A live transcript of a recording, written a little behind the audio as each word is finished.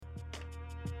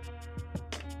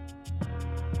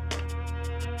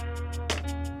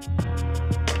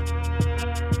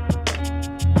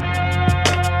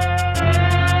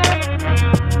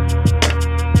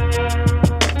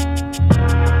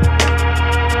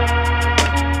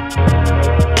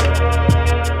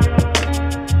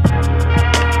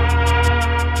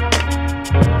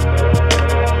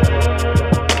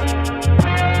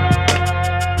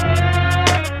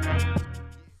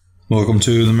Welcome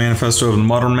to the Manifesto of the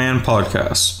Modern Man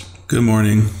podcast. Good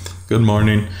morning. Good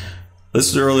morning. This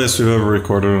is the earliest we've ever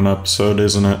recorded an episode,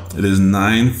 isn't it? It is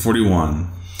 9:41.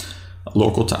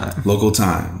 Local time. Local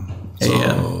time.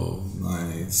 So,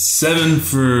 7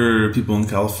 for people in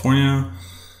California.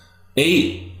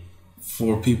 8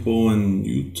 for people in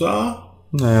Utah.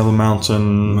 Yeah, the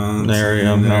mountain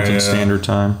area, Mountain Standard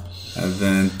Time. And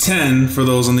then 10 for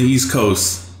those on the East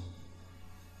Coast.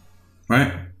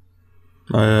 Right?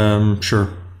 I am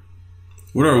sure.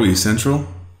 What are we? Central?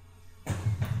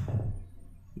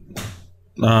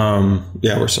 Yeah,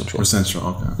 we're central. We're central,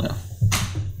 okay. Yeah.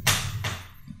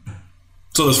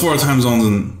 So there's 4 time zones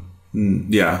in,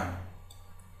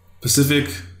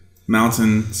 Pacific,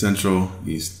 Mountain, Central,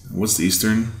 East. What's the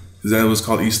Eastern? Is that what's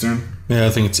called Eastern? Yeah, I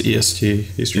think it's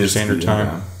EST, Eastern Standard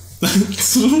Time. Yeah.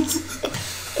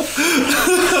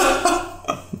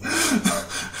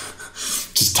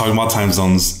 Just talking about time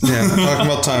zones. Yeah, talking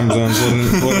about time zones.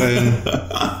 What an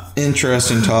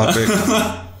interesting topic.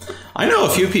 I know a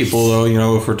few people, though,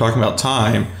 if we're talking about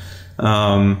time,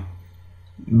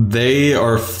 they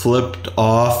are flipped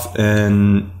off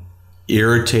and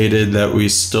irritated that we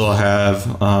still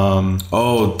have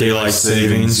daylight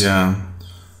savings. Yeah.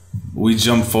 We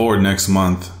jump forward next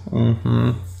month.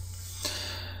 Mm-hmm.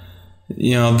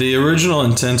 The original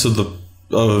intent of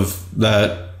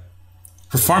that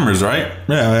for farmers, right?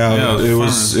 Yeah. It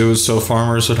was so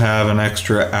farmers would have an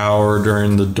extra hour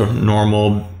during the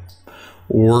normal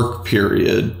work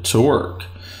period to work.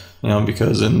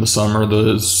 Because in the summer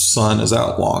the sun is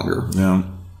out longer. Yeah.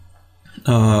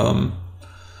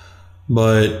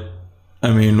 But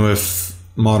I mean, with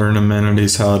modern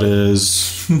amenities, how it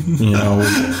is,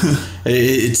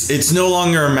 it's no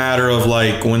longer a matter of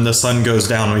like when the sun goes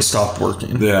down, we stop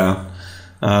working. Yeah.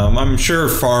 I'm sure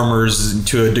farmers,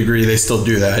 to a degree, they still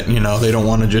do that. They don't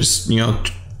want to just,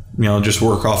 just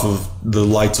work off of the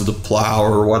lights of the plow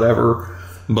or whatever.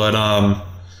 But,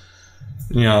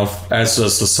 as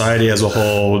a society as a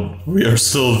whole, we are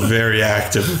still very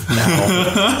active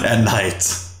now at night.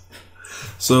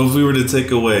 So if we were to take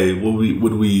away,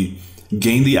 would we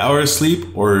gain the hour of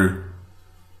sleep, or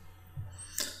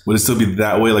would it still be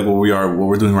that way, like what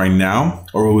we're doing right now,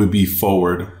 or would it be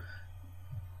forward?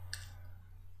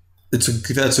 That's a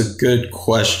good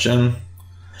question.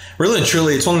 Really and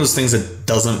truly, it's one of those things that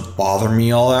doesn't bother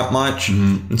me all that much,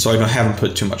 and so I haven't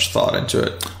put too much thought into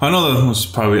it. I know that was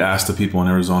probably asked the people in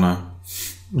Arizona.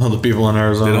 No, the people in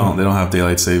Arizona. They don't have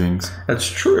daylight savings. That's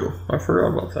true. I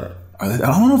forgot about that. I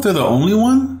don't know if they're the only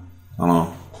one. I don't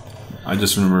know. I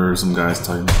just remember some guys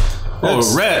talking.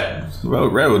 Red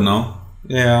would know.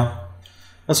 Yeah,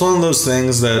 that's one of those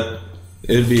things that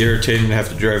it'd be irritating to have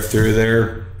to drive through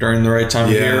there during the right time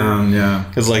of year. Yeah.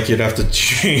 Because you'd have to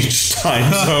change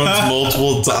time zones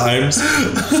multiple times.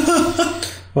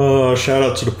 Oh, shout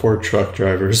out to the poor truck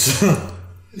drivers.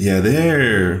 Yeah,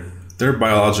 their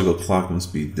biological clock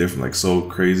must be different, like so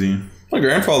crazy. My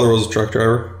grandfather was a truck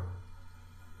driver.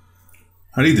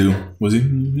 How'd he do? Was he?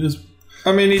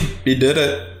 He did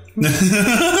it.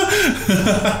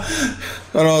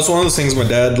 I don't know, it's one of those things my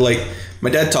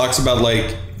dad talks about,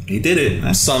 he did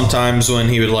it. Sometimes when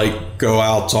he would go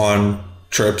out on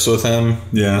trips with him.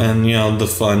 Yeah. And the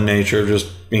fun nature of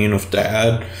just being with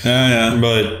dad. Yeah.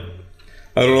 But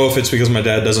I don't know if it's because my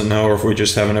dad doesn't know or if we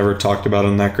just haven't ever talked about it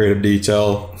in that great of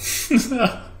detail.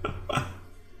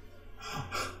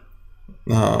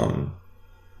 I'm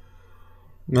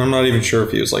not even sure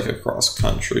if he was a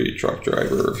cross-country truck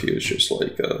driver or if he was just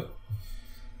within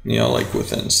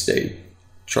state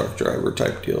truck driver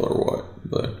type deal or what.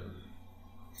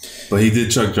 But he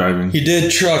did truck driving. He did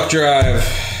truck drive.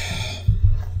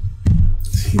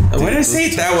 Why did I say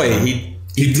it that way?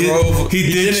 He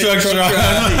did truck drive.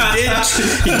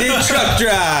 He did truck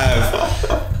drive.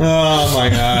 Oh my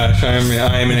gosh.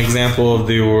 I am an example of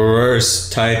the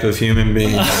worst type of human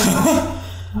being.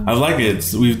 I like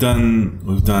it. We've done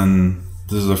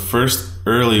this is the first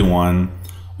early one.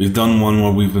 We've done one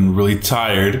where we've been really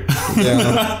tired.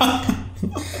 Yeah.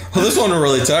 Well, this one we're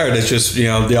really tired. It's just,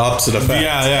 the opposite effect.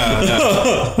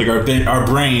 Yeah. Like our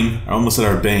brain. I almost said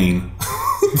our bane.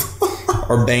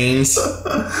 Our banes.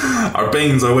 Our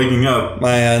banes are waking up.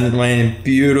 My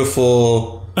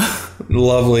beautiful,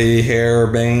 lovely hair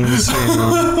banes,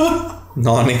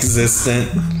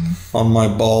 non-existent on my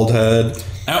bald head.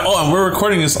 And we're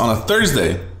recording this on a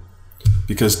Thursday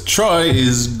because Troy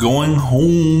is going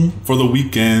home for the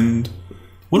weekend.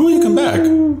 When will you come back?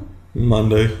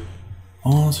 Monday.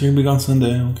 Oh, so you'll be gone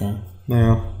Sunday. Okay.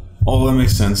 Yeah. Oh, that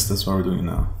makes sense. That's why we're doing it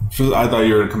now. I thought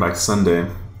you were going to come back Sunday.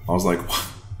 I was like, what?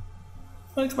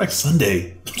 Why come back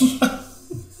Sunday?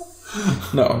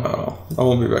 No. I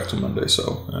won't be back till Monday,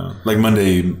 so. Yeah. Like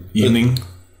Monday evening?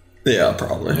 Yeah,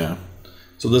 probably. Yeah.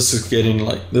 So this is getting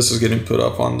put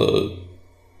up on the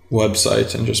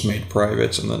website and just made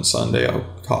private, and then Sunday I'll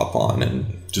hop on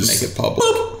and just make it public.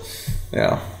 Boop.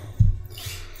 Yeah.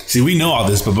 See, we know all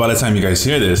this, but by the time you guys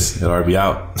hear this, it'll already be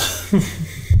out.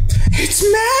 It's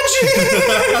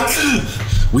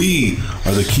magic! We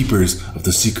are the keepers of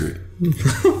the secret.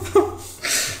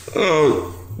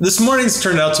 Oh, this morning's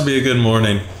turned out to be a good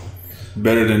morning.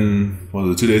 Better than, what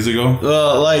was it, 2 days ago?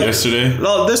 Yesterday?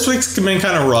 Well, this week's been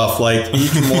kind of rough. Like,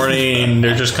 each morning,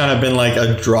 there's just kind of been like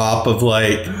a drop of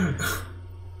like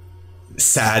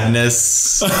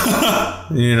sadness,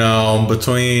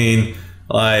 between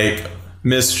like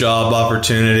missed job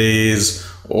opportunities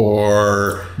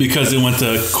or because it went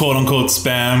to quote unquote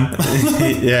spam.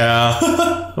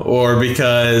 Yeah. Or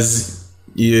because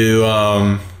you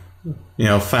found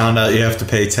out you have to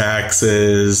pay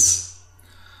taxes.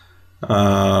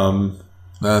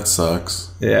 That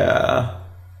sucks. Yeah.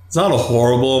 It's not a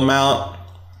horrible amount.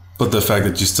 But the fact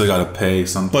that you still got to pay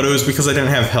something. But it was because I didn't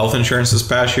have health insurance this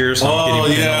past year. So I'm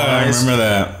getting penalized. I remember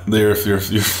that.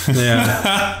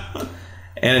 Yeah.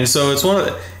 And so it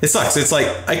sucks. It's like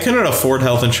I couldn't afford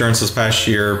health insurance this past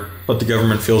year, but the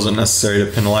government feels it necessary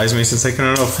to penalize me since I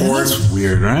couldn't afford. That's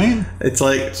weird, right? It's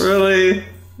like, really?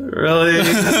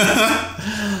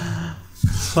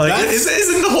 Like,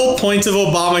 isn't the whole point of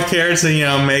Obamacare to,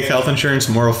 make health insurance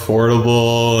more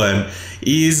affordable and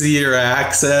easier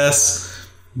access?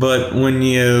 But when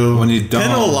you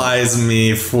penalize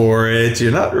me for it,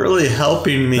 you're not really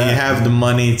helping me have the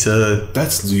money to...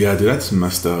 That's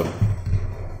messed up.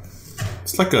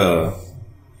 It's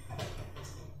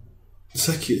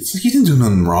like you didn't do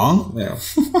nothing wrong. Yeah.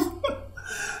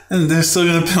 And they're still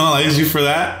going to penalize you for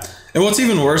that? And what's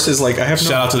even worse is like I have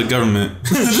shout out to the government.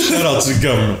 Shout out to the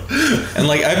government. And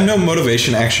like I have no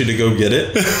motivation actually to go get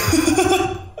it.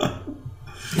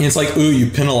 And it's like, ooh, you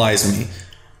penalize me.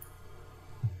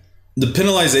 The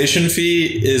penalization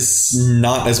fee is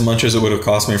not as much as it would have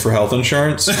cost me for health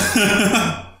insurance.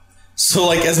 So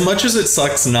like as much as it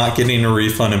sucks not getting a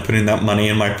refund and putting that money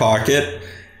in my pocket,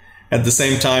 at the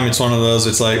same time it's one of those,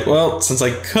 it's like, well, since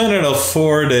I couldn't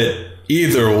afford it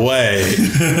either way,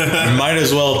 I might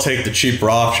as well take the cheaper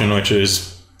option, which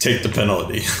is take the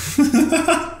penalty.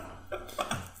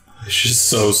 It's just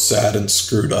so sad and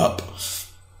screwed up.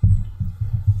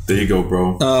 There you go,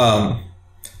 bro.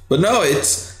 But no,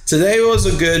 today was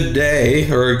a good day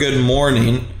or a good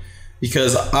morning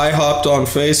because I hopped on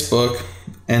Facebook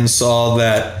and saw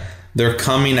that they're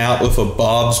coming out with a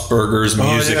Bob's Burgers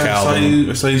music album.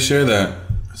 I saw you share that.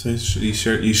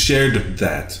 You shared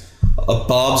that. A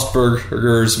Bob's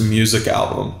Burgers music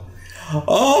album.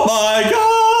 Oh my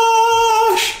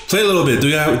gosh! Play a little bit. Do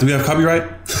we have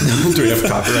copyright? Do we have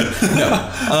copyright?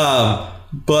 No.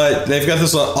 But they've got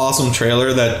this awesome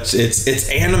trailer that it's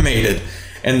animated,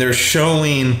 and they're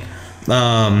showing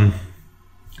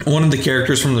one of the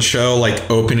characters from the show like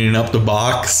opening up the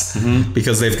box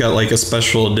because they've got like a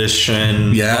special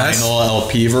edition vinyl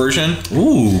LP version.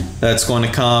 Ooh, that's going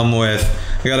to come with.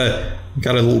 I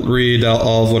gotta read out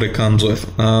all of what it comes with.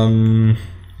 Okay,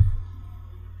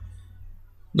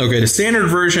 the standard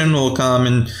version will come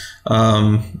in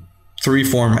 3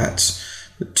 formats: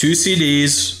 2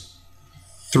 CDs,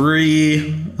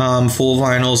 3 full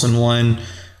vinyls, and 1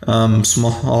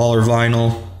 smaller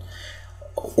vinyl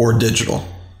or digital.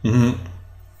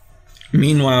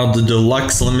 Meanwhile, the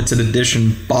deluxe limited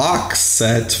edition box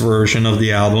set version of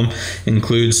the album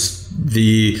includes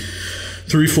the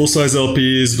 3 full-size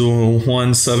LPs, the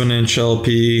 1 7-inch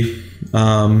LP,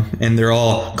 and they're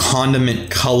all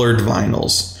condiment-colored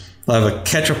vinyls. They'll have a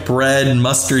ketchup red,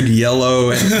 mustard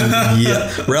yellow, and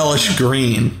relish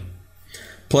green.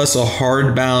 Plus a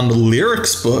hardbound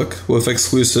lyrics book with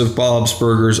exclusive Bob's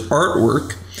Burgers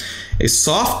artwork, a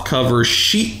softcover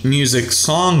sheet music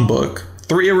songbook,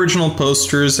 3 original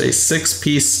posters, a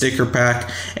 6-piece sticker pack,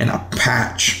 and a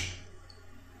patch.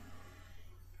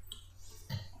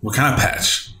 What kind of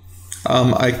patch?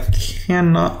 I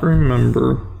cannot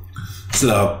remember. Is it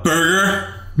a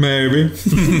burger? Maybe.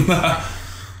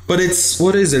 But what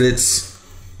is it?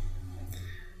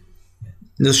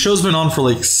 The show's been on for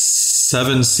like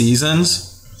 7 seasons.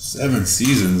 7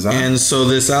 seasons, huh? And so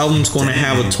this album's going to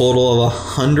have a total of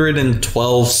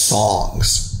 112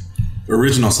 songs.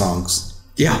 Original songs.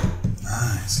 Yeah.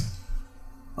 Nice.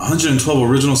 112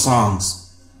 original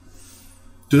songs.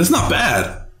 Dude, that's not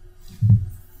bad.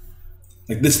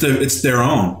 Like it's their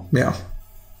own. Yeah.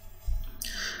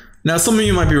 Now, some of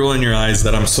you might be rolling your eyes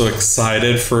that I'm so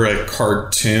excited for a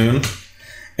cartoon.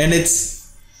 And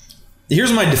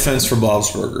here's my defense for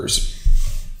Bob's Burgers.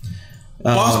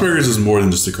 Bob's Burgers is more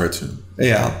than just a cartoon.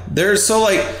 Yeah. There's so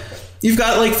like you've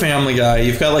got like Family Guy,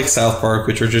 you've got like South Park,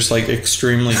 which are just like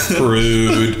extremely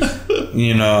crude,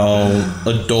 you know,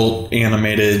 adult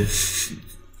animated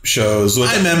shows.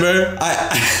 I remember.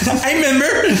 I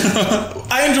remember.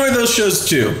 I enjoy those shows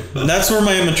too. That's where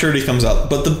my immaturity comes out.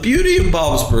 But the beauty of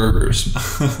Bob's Burgers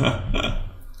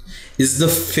is the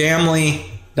family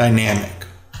dynamic.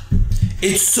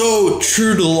 It's so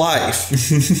true to life.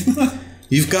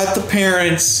 You've got the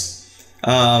parents,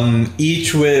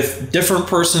 each with different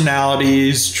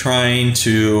personalities, trying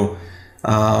to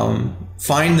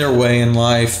find their way in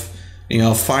life, you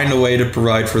know, find a way to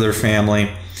provide for their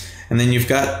family. And then you've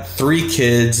got 3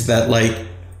 kids that like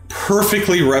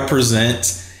perfectly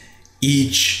represent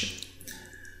each.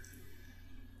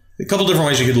 A couple different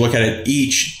ways you could look at it.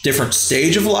 Each different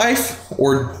stage of life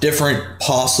or different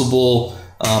possible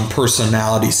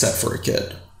personality set for a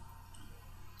kid.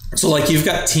 So like you've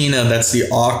got Tina, that's the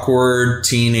awkward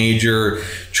teenager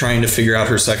trying to figure out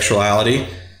her sexuality.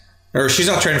 Or she's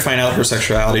not trying to find out her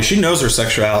sexuality. She knows her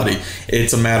sexuality.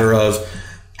 It's a matter of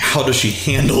how does she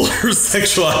handle her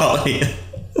sexuality?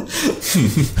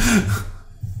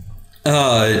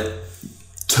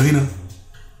 Tina.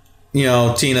 You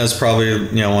know, Tina's probably,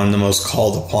 you know, one of the most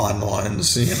called upon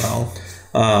ones, you know.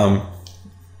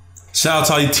 Shout out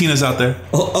to all you Tinas out there.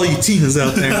 All you Tinas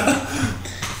out there.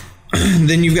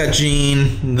 Then you've got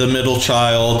Gene, the middle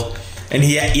child. And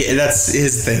that's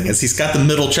his thing, is he's got the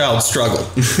middle child struggle.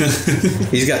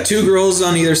 He's got 2 girls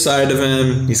on either side of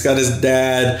him. He's got his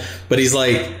dad, but he's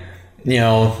like, you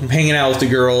know, hanging out with the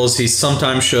girls. He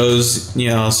sometimes shows, you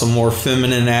know, some more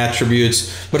feminine attributes,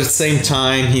 but at the same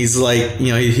time, he's like,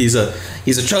 you know, he's a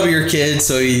chubbier kid,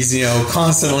 so he's, you know,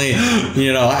 constantly,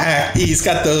 you know, he's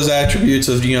got those attributes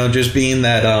of, you know, just being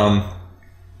that,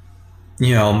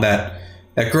 you know,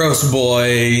 that gross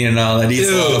boy, you know, that eats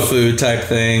a lot of food type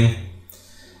thing.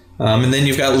 And then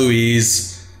you've got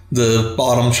Louise, the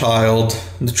bottom child,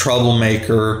 the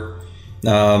troublemaker.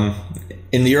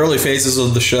 In the early phases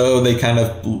of the show, they kind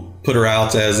of put her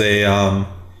out as a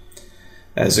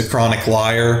chronic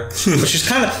liar, but she's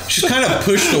kind of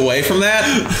pushed away from that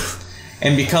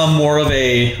and become more of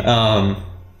a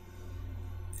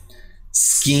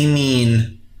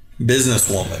scheming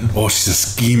businesswoman. Oh, she's a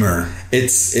schemer.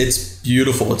 It's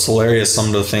beautiful. It's hilarious, some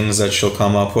of the things that she'll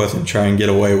come up with and try and get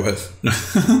away with.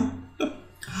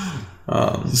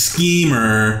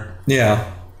 Schemer.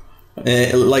 Yeah.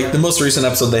 Like the most recent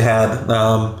episode they had,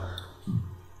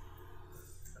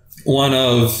 one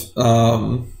of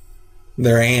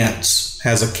their aunts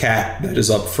has a cat that is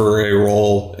up for a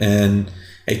role in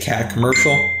a cat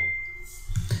commercial.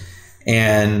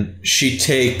 And she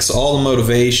takes all the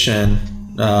motivation,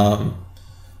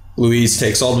 Louise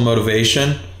takes all the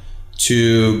motivation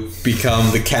to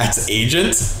become the cat's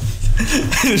agent.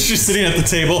 She's sitting at the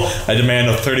table. I demand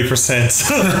a 30%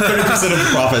 of the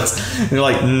profits. And you're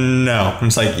like, no. And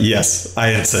it's like, yes,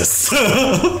 I insist.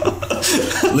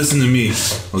 Listen to me,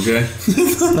 okay?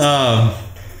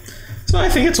 So I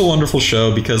think it's a wonderful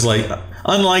show because, like,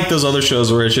 unlike those other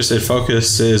shows where it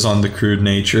focuses on the crude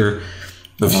nature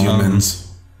of humans.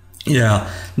 Yeah,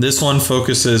 this one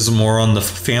focuses more on the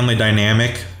family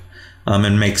dynamic,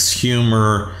 and makes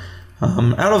humor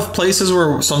out of places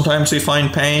where sometimes we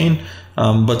find pain,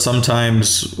 but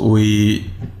sometimes we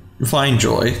find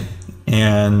joy,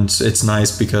 and it's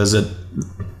nice because it,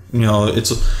 you know,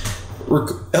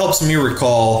 helps me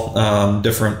recall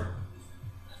different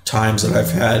times that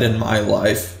I've had in my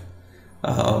life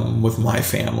with my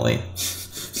family,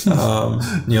 you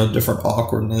know, different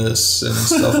awkwardness and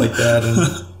stuff like that,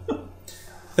 and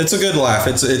it's a good laugh.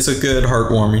 It's a good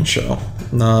heartwarming show.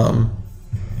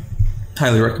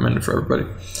 Highly recommended for everybody.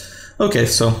 Okay,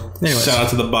 so anyways. Shout out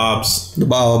to the Bobs. The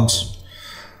Bobs.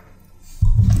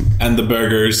 And the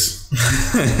burgers.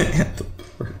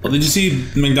 Well, did you see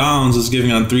McDonald's is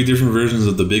giving on 3 different versions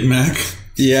of the Big Mac?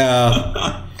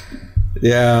 Yeah.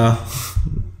 Yeah.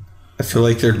 I feel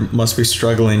like they must be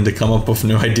struggling to come up with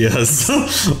new ideas.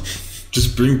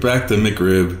 Just bring back the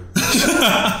McRib.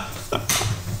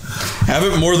 Have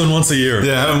it more than once a year.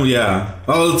 Yeah.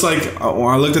 Oh, it's like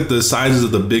when I looked at the sizes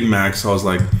of the Big Macs, I was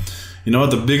like, you know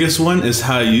what? The biggest one is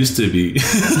how it used to be.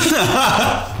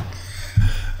 I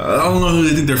don't know who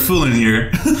they think they're fooling here.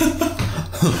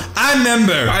 I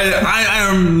remember.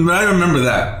 I remember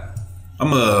that.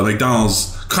 I'm a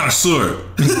McDonald's connoisseur.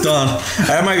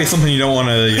 That might be something you don't want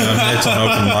to, you know, admit on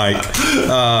open mic.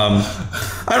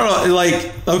 I don't know.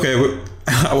 Like, okay.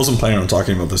 I wasn't planning on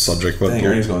talking about this subject, but dang,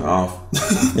 Ernie's going off.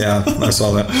 Yeah, I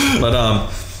saw that. But I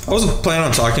wasn't planning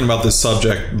on talking about this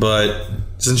subject, but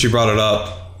since you brought it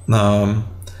up,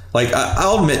 Like,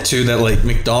 I'll admit too that like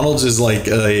McDonald's is like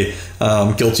a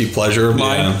guilty pleasure of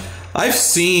mine. Yeah. I've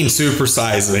seen Super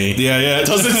Size Me. Yeah.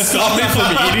 Does it stop me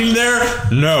from eating there?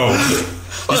 No.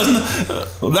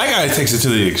 Well, that guy takes it to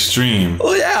the extreme.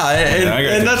 Well, yeah,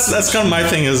 and that's kind of my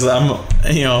thing is I'm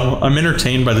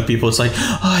entertained by the people. It's like,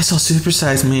 oh, I saw Super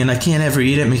Size Me and I can't ever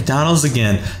eat at McDonald's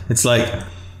again. It's like,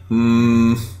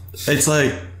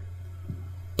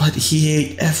 but he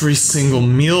ate every single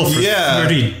meal for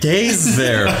 30 days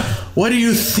there. What do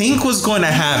you think was going to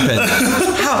happen?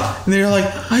 How? And they're like,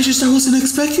 I wasn't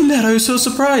expecting that. I was so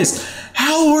surprised.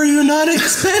 How were you not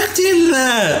expecting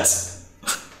that?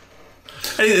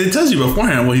 It tells you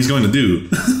beforehand what he's going to do.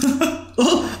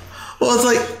 Well, it's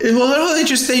like, they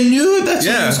knew that's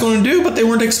what he was going to do, but they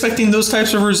weren't expecting those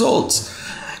types of results.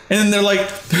 And they're like,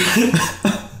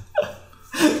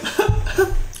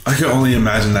 I can only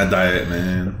imagine that diet,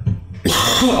 man.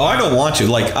 Oh, I don't want to.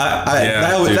 Like,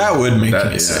 that would make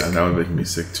me sick. Yeah, that would make me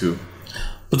sick too.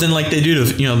 But then, like, they do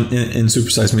in Super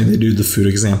Size Me, they do the food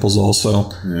examples also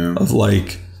of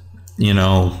like,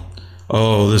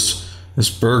 oh, this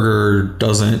burger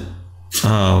doesn't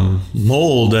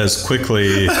mold as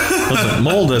quickly, doesn't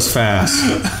mold as fast,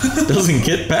 doesn't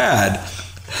get bad.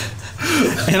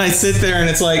 And I sit there and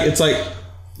it's like,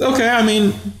 okay, I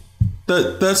mean,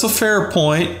 that's a fair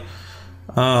point.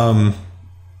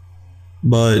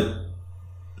 But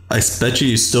I bet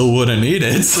you still wouldn't eat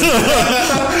it.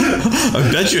 I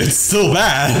bet you it's still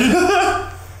bad.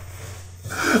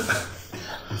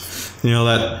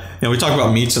 We talk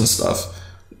about meats and stuff.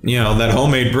 That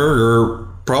homemade burger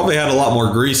probably had a lot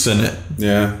more grease in it.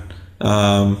 Yeah.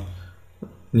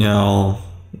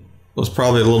 Was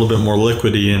probably a little bit more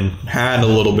liquidy and had a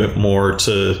little bit more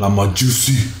to... more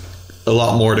juicy. A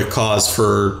lot more to cause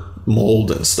for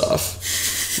mold and stuff.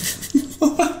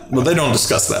 But they don't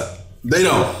discuss that. They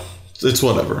don't. It's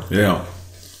whatever. Yeah.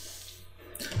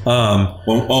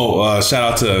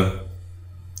 Shout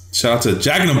out to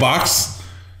Jack in the Box.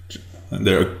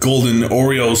 Their golden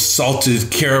Oreo salted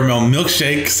caramel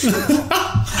milkshakes.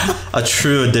 A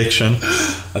true addiction.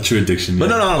 A true addiction. Yeah. But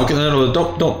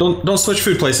no, don't switch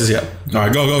food places yet. All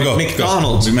right, go.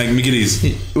 McDonald's. Go. Make it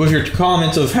easy. With your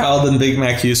comment of how the Big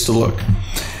Mac used to look.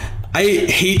 I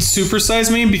hate Super Size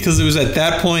Me because it was at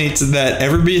that point that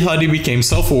everybody became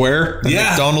self-aware. And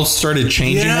McDonald's started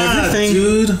changing everything.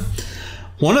 Dude.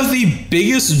 One of the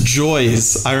biggest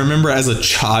joys I remember as a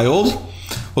child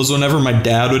was whenever my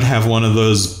dad would have one of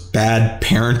those bad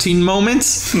parenting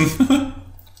moments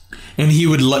and he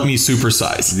would let me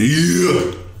supersize.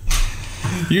 Yeah.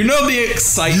 The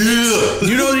excitement.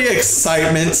 Yeah. The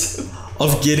excitement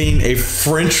of getting a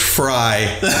French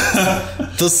fry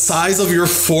the size of your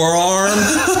forearm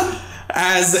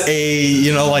as a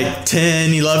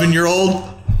 10, 11-year-old.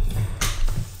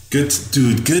 Good,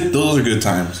 dude. Good. Those are good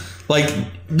times. Like,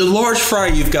 the large fry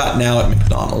you've got now at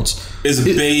McDonald's is a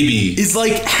baby. It's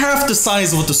like half the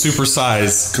size of what the super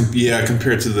size.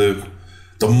 Compared to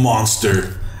the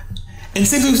monster. And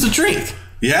same thing with the drink.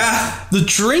 Yeah. The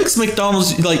drinks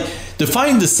McDonald's, to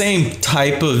find the same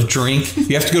type of drink,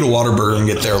 you have to go to Whataburger and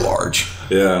get their large.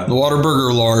 Yeah. The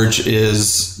Whataburger large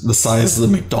is the size the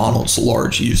McDonald's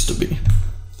large used to be.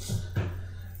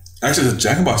 Actually, the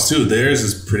Jack in the Box too, theirs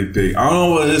is pretty big. I don't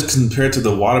know what it is compared to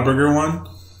the Whataburger one,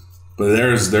 but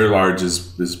their large is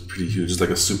pretty huge. It's like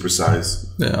a super size.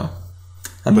 Yeah.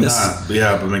 But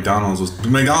McDonald's was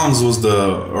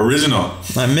the original.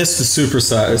 I missed the super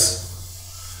size.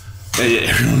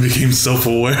 Everyone became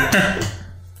self-aware.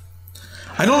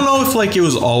 I don't know if it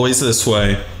was always this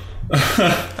way.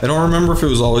 I don't remember if it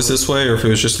was always this way or if it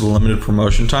was just a limited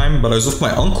promotion time, but I was with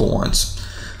my uncle once.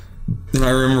 And I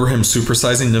remember him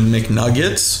supersizing the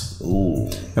McNuggets. Ooh.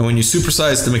 And when you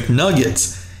supersize the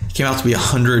McNuggets, it came out to be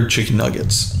 100 chicken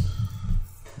nuggets.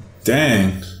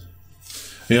 Dang.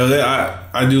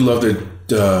 I do love that.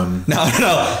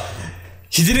 No.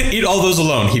 He didn't eat all those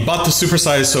alone. He bought the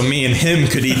supersize so me and him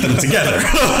could eat them together.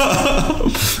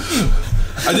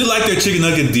 I do like their chicken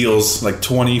nugget deals, like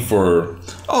 20 for...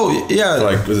 Oh, yeah.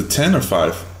 Was it 10 or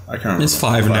 5? I can't remember. It's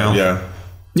 5 now. Yeah.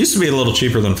 It used to be a little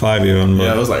cheaper than 5 even.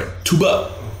 But it was like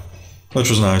 $2. Which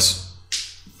was nice.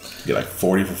 You get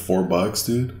 40 for $4,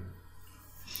 dude.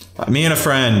 Me and a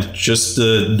friend just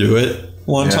to do it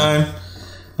one time.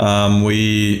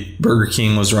 Burger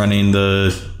King was running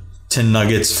the 10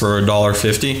 nuggets for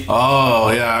 $1.50.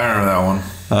 Oh, yeah, I remember that one.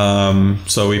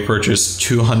 So we purchased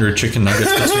 200 chicken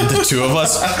nuggets between the two of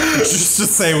us, just to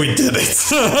say we did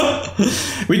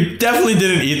it. We definitely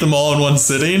didn't eat them all in one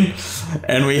sitting,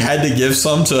 and we had to give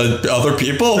some to other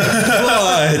people,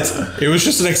 but it was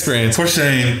just an experience. For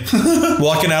shame.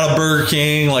 Walking out of Burger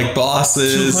King like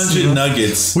bosses. 200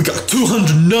 nuggets. We got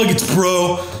 200 nuggets,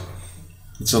 bro.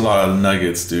 It's a lot of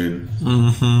nuggets, dude.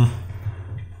 Mm-hmm.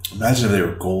 Imagine if they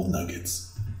were gold nuggets.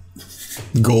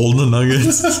 Golden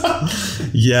nuggets.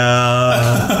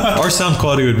 Yeah. Our sound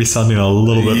quality would be sounding a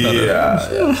little bit better. Yeah.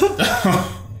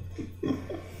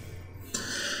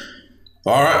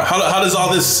 All right. How does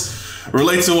all this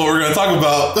relate to what we're going to talk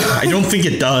about? I don't think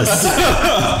it does.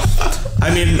 I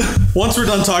mean, once we're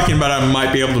done talking about it, I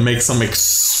might be able to make some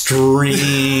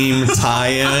extreme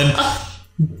tie-in.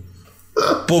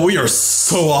 But we are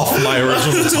so off my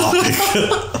original topic.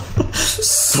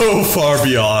 So far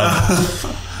beyond.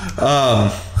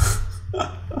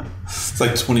 It's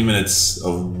like 20 minutes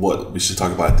of what we should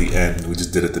talk about at the end. We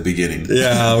just did at the beginning.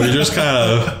 Yeah, we just kind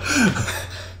of...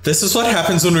 This is what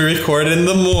happens when we record in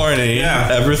the morning. Yeah.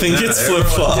 Everything gets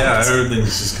flip-flopped. Yeah,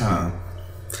 everything's just kind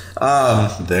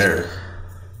of there.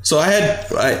 So I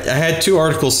had 2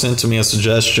 articles sent to me as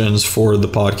suggestions for the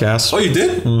podcast. Oh, you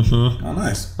did? Mm-hmm. Oh,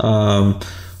 nice.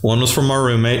 One was from our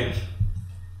roommate.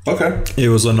 Okay. It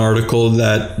was an article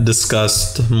that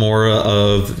discussed more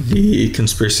of the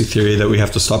conspiracy theory that we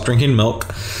have to stop drinking milk.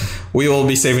 We will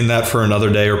be saving that for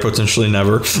another day or potentially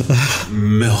never.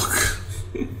 Milk.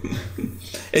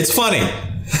 It's funny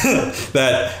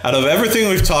that out of everything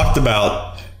we've talked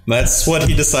about, that's what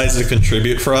he decides to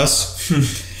contribute for us,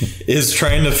 is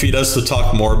trying to feed us to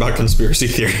talk more about conspiracy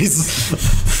theories.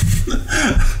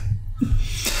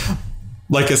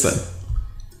 Like I said,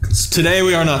 today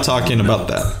we are not talking about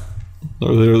that.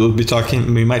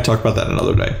 We might talk about that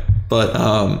another day. But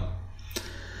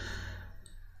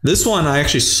this one I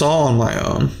actually saw on my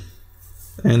own.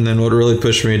 And then what really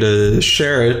pushed me to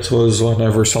share it was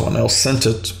whenever someone else sent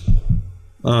it.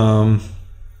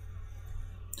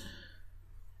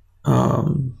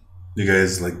 You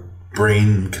guys like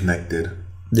brain connected.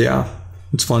 Yeah.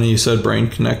 It's funny you said brain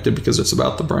connected because it's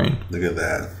about the brain. Look at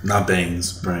that. Not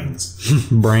bangs, brains.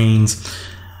 Brains.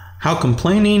 How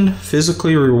complaining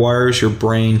physically rewires your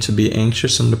brain to be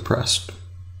anxious and depressed.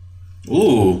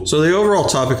 Ooh. So the overall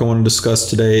topic I want to discuss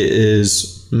today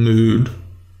is mood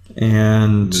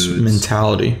and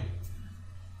mentality.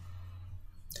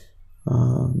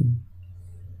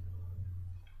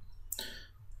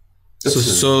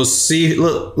 So see,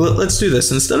 let's do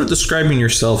this. Instead of describing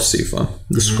yourself, Sifa,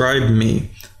 describe me.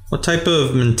 What type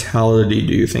of mentality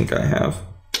do you think I have?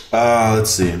 Let's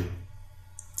see.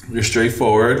 You're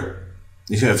straightforward.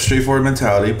 You have straightforward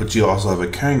mentality, but you also have a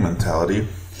caring mentality,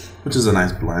 which is a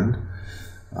nice blend.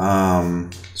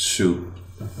 Shoot.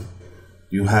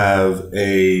 You have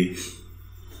the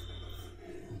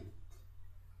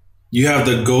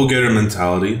go-getter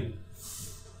mentality.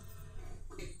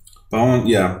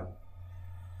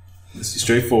 It's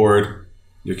straightforward,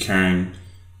 you're caring,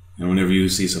 and whenever you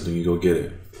see something, you go get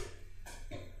it.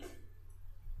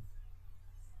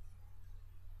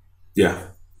 Yeah.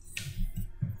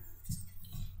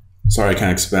 Sorry, I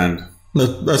can't expand.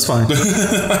 That's fine.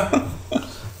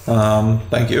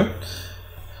 Thank you.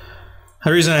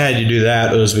 The reason I had you do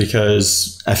that was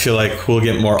because I feel like we'll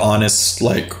get more honest,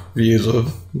 views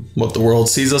of what the world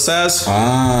sees us as.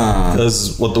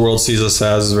 Because what the world sees us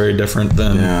as is very different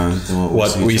than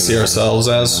what we see ourselves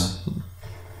as.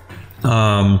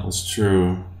 That's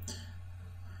true.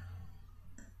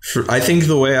 I think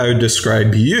the way I would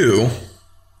describe you,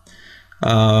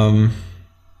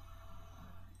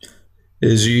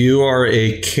 is you are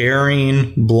a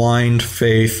caring, blind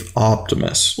faith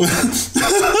optimist.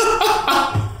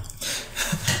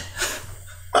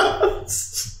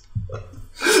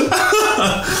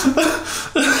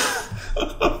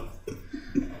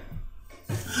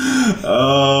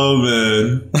 Oh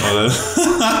man.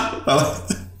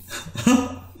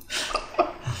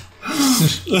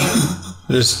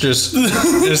 Just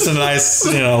a nice,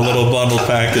 little bundle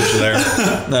package there.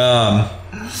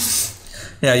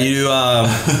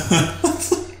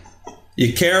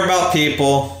 You care about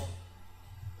people,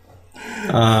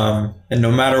 and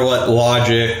no matter what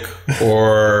logic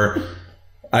or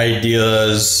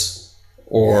ideas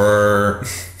or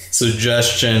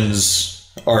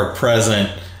suggestions are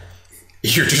present,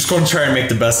 you're just going to try and make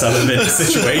the best out of the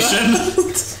situation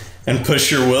and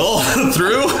push your will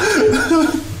through.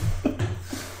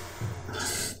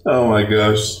 Oh my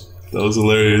gosh, that was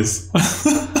hilarious.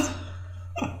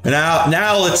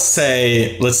 Now let's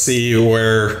see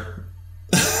where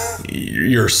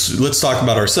let's talk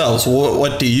about ourselves.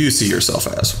 What do you see yourself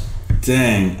as?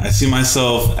 Dang, I see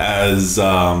myself as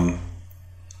oh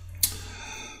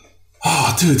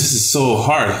dude, this is so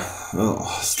hard.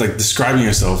 It's like describing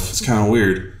yourself. It's kind of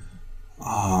weird.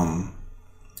 I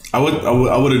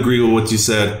would agree with what you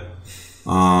said.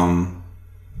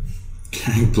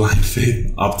 Carrying blind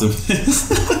faith,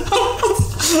 optimist.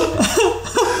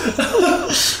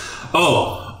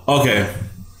 Oh, okay.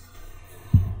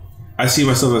 I see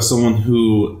myself as someone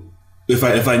who, if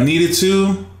I needed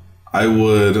to, I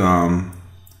would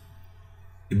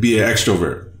be an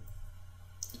extrovert.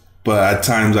 But at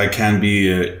times I can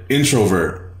be an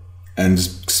introvert and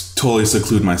just totally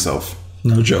seclude myself.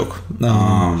 No joke.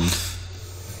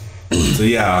 So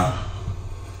yeah,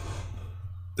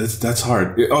 that's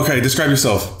hard. Okay, describe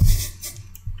yourself.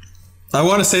 I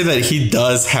want to say that he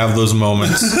does have those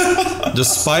moments,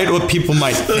 despite what people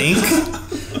might think.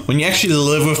 When you actually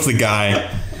live with the guy,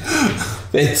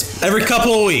 it's every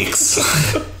couple of weeks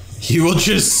he will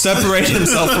just separate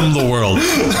himself from the world.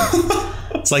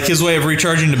 It's like his way of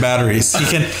recharging the batteries. He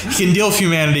can deal with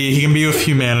humanity. He can be with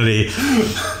humanity.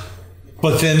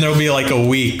 But then there'll be like a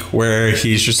week where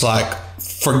he's just like,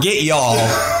 forget y'all.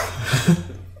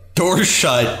 Doors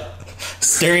shut.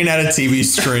 Staring at a TV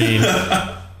screen.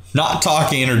 Not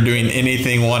talking or doing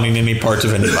anything, wanting any parts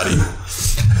of anybody.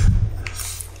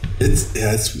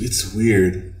 It's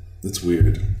weird. It's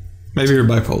weird. Maybe you're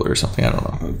bipolar or something. I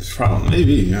don't know. Probably.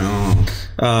 Maybe. I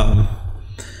don't know.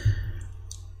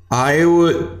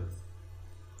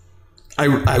 I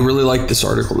really like this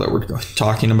article that we're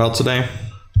talking about today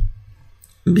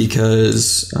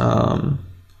because part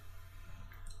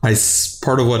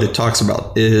of what it talks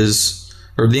about is,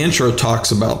 or the intro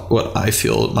talks about what I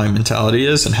feel my mentality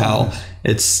is and how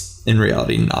it's in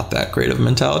reality not that great of a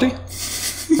mentality.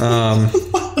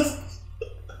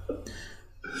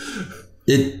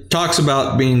 It talks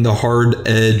about being the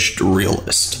hard-edged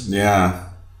realist. Yeah.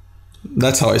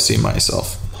 That's how I see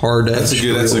myself. Hard-edged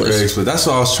realist. That's a great explanation. That's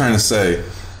what I was trying to say.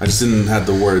 I just didn't have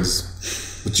the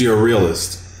words. But you're a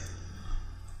realist,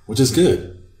 which is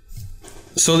good.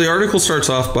 So the article starts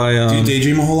off by... do you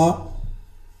daydream a whole lot?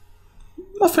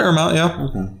 A fair amount, yeah.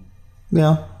 Okay.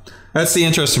 Yeah. That's the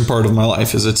interesting part of my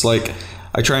life is it's like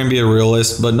I try and be a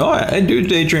realist, but no, I do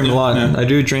daydream a lot. Yeah. I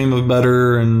do dream of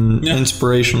better and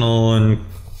inspirational and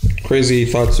crazy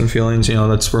thoughts and feelings. You know,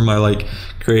 that's where my like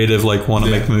creative, like want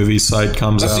to make movies side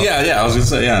comes out. Yeah, I was going to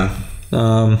say, yeah.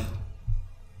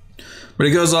 But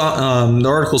it goes on, the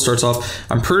article starts off,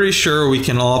 I'm pretty sure we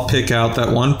can all pick out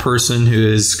that one person who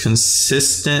is a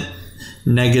consistent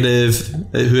negative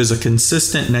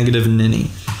ninny.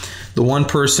 The one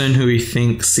person who he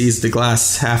thinks sees the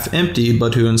glass half empty,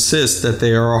 but who insists that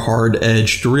they are a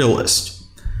hard-edged realist.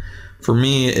 For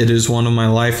me, it is one of my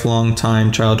lifelong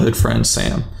childhood friends,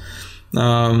 Sam.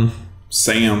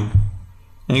 Sam.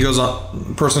 And he goes on.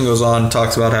 The person goes on and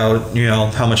talks about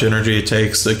how much energy it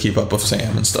takes to keep up with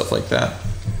Sam and stuff like that.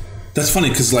 That's funny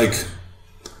because like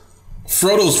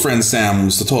Frodo's friend Sam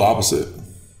was the total opposite.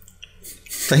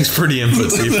 Thanks for the input,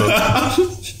 Sifu. I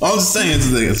was just saying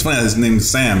it's funny that his name is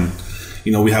Sam.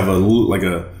 You know, we have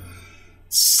a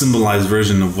symbolized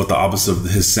version of what the opposite of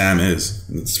his Sam is.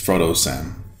 It's Frodo's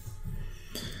Sam.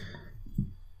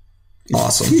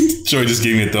 Awesome. Joey just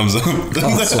gave me a thumbs up.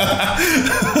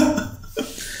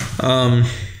 Awesome.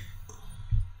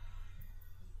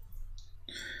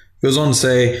 Goes on to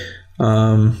say,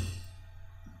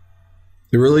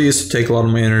 it really used to take a lot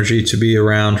of my energy to be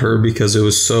around her because it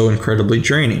was so incredibly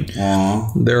draining.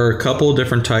 Aww. There are a couple of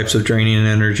different types of draining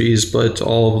energies, but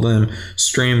all of them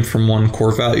stream from one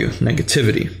core value,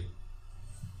 negativity.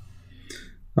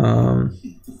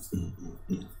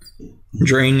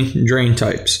 Drain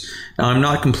types. Now, I'm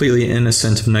not completely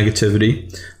innocent of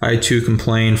negativity. I too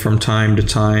complain from time to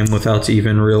time without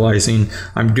even realizing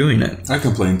I'm doing it. I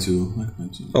complain too.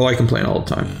 Oh, I complain all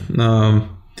the time.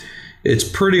 It's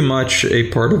pretty much a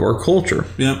part of our culture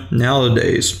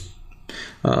nowadays.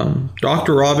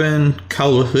 Dr. Robin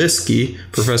Kowalski,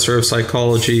 professor of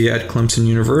psychology at Clemson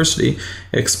University,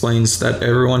 explains that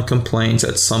everyone complains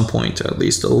at some point, at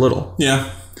least a little.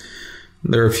 Yeah.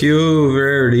 There are a few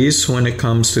rarities when it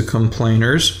comes to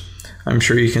complainers. I'm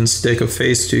sure you can stick a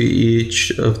face to each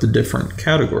of the different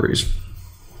categories.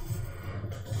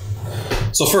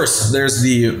 So first, there's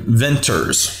the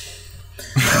venters.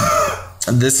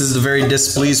 This is the very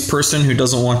displeased person who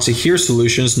doesn't want to hear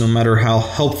solutions no matter how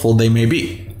helpful they may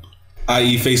be.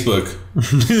 I.e. Facebook.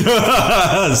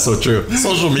 That's so true.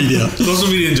 Social media. Social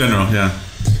media in general, yeah.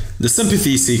 The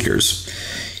sympathy seekers.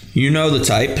 You know the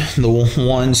type, the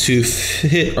ones who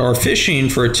are fishing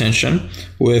for attention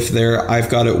with their "I've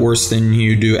got it worse than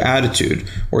you do" attitude,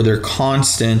 or their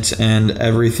constant and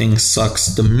everything sucks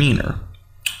demeanor.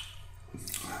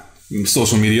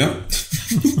 Social media.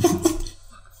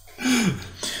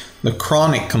 The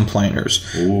chronic complainers.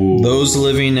 Ooh. Those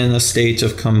living in a state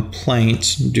of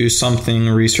complaint do something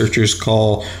researchers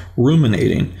call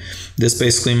ruminating. This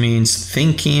basically means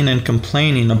thinking and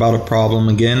complaining about a problem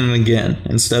again and again.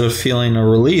 Instead of feeling a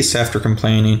release after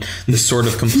complaining, this sort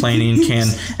of complaining can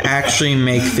actually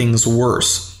make things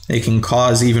worse. It can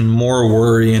cause even more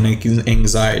worry and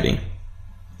anxiety.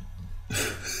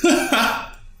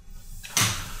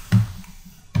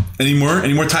 Any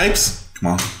more types?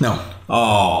 Come on. No.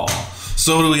 Oh.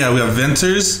 So what do we have? We have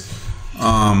venters.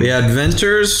 We had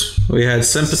venters, we had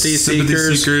sympathy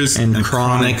seekers, and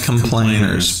chronic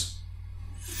complainers.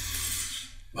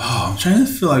 Oh, I'm trying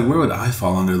to feel like where would I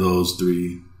fall under those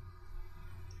three?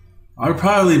 I would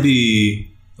probably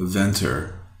be a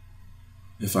venter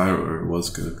if I was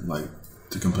good, like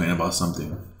to complain about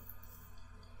something.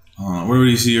 Where would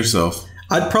you see yourself?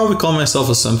 I'd probably call myself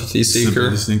a sympathy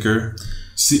seeker. Sympathy seeker.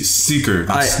 Seeker,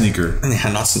 not sneaker.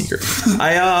 Yeah, not sneaker. Can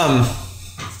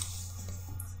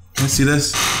I see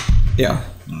this? Yeah.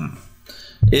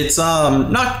 It's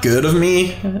not good of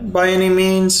me by any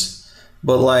means,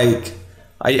 but like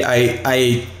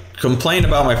I complain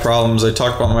about my problems, I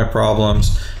talk about my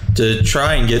problems to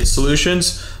try and get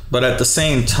solutions, but at the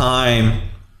same time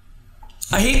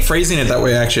I hate phrasing it that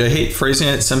way actually. I hate phrasing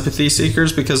it sympathy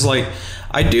seekers because like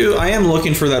I am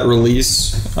looking for that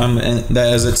release and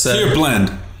that, as it said. So you're a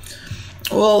blend.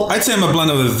 Well, I'd say I'm a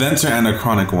blend of a venter and a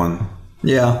chronic one.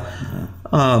 Yeah.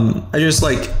 I just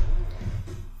like.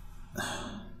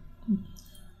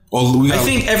 Well, I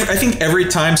think every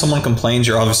time someone complains,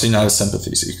 you're obviously not a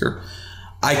sympathy seeker.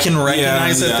 I can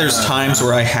recognize that there's times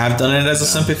where I have done it as a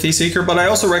sympathy seeker, but I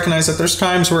also recognize that there's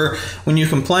times where when you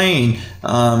complain,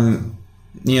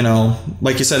 you know,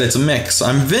 like you said, it's a mix.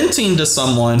 I'm venting to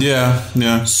someone.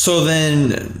 Yeah. So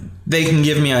then they can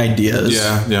give me ideas.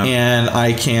 Yeah. And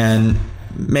I can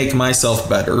make myself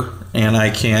better, and I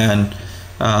can.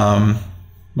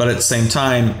 But at the same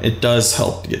time, it does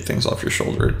help to get things off your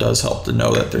shoulder. It does help to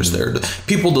know that there's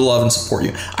people to love and support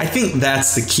you. I think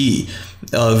that's the key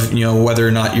of, you know, whether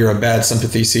or not you're a bad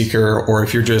sympathy seeker or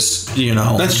if you're just, you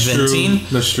know, venting.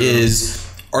 That's true. Is,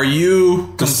 are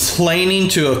you complaining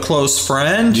to a close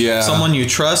friend, someone you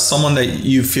trust, someone that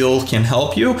you feel can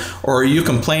help you, or are you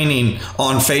complaining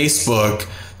on Facebook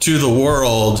to the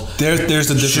world? There's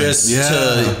a difference. Just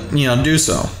to, you know, do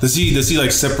so. Does he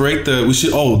like separate the? We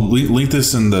should link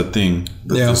this in the thing.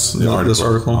 This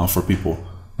article for people.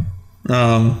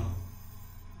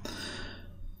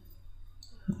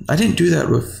 I didn't do that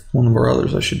with one of our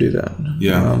others. I should do that.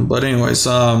 Yeah. But anyways,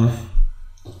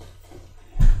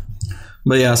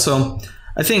 but yeah. So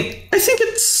I think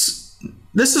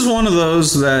this is one of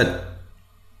those that.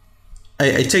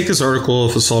 I take this article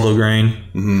with a salt of grain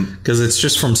because it's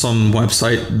just from some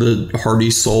website, the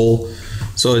Hardy Soul.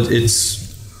 So it's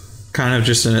kind of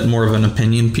just more of an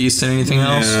opinion piece than anything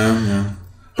else. Yeah.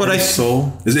 But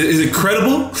Soul is it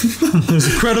credible? Is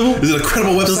it credible? Is it a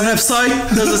credible website? Does it have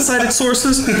does it cite its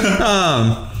sources?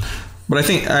 But I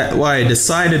think why I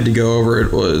decided to go over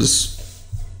it was,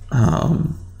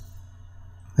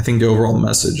 I think the overall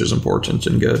message is important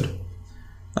and good.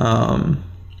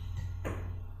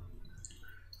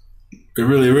 It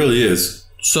really is.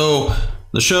 So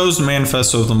the show's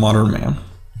Manifesto of the Modern Man.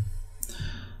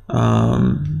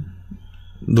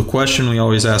 The question we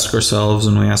always ask ourselves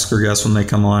and we ask our guests when they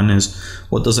come on is,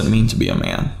 what does it mean to be a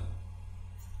man?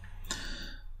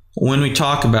 When we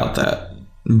talk about that,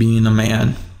 being a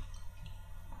man,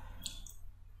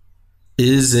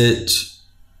 is it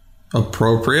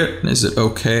appropriate? Is it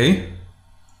okay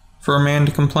for a man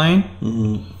to complain?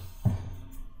 Mm-hmm.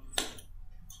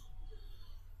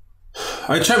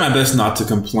 I try my best not to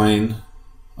complain.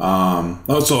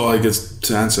 Also, I guess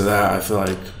to answer that, I feel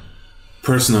like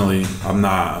personally, I'm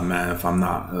not a man if I'm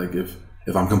not like if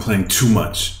I'm complaining too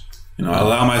much. You know, I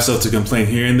allow myself to complain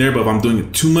here and there, but if I'm doing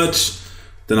it too much,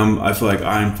 then I feel like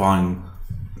I'm falling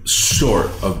short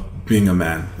of being a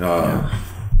man.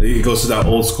 It goes to that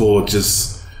old school,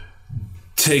 just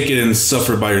take it and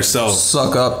suffer by yourself.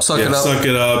 Suck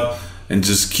it up. And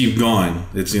just keep going.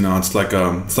 It's it's like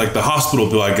the hospital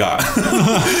bill I got.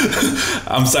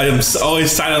 I'm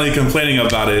always silently complaining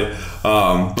about it.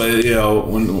 But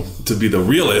to be the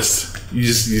realist, you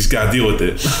just gotta deal with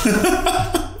it.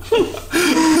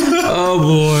 Oh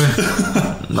boy.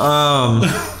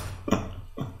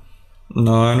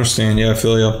 No, I understand. Yeah, I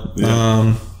feel you.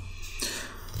 Yeah.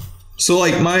 So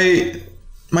like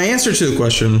my answer to the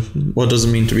question, what does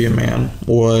it mean to be a man,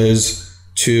 was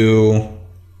to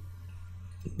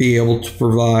be able to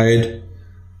provide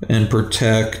and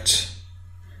protect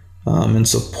and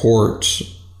support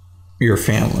your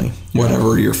family,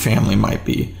 whatever your family might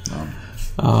be.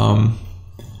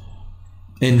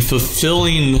 In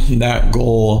fulfilling that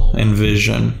goal and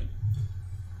vision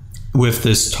with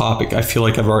this topic, I feel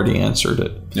like I've already answered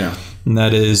it. Yeah. And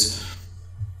that is,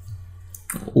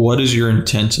 what is your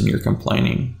intent in your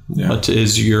complaining? Yeah. What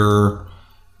is your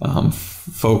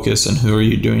focus, and who are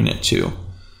you doing it to?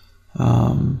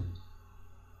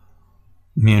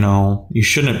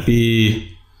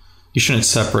 You shouldn't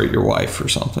separate your wife or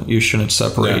something. You shouldn't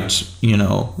separate,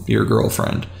 your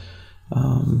girlfriend.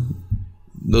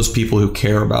 Those people who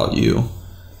care about you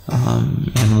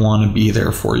and want to be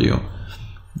there for you.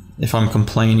 If I'm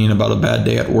complaining about a bad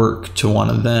day at work to one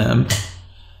of them,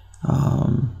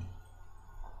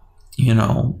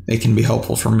 it can be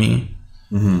helpful for me.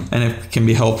 Mm-hmm. And it can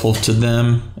be helpful to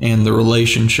them and the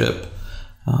relationship,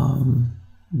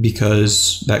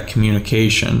 because that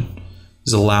communication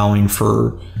is allowing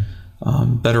for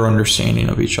better understanding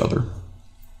of each other.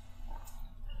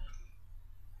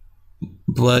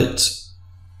 But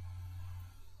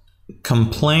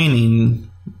complaining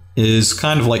is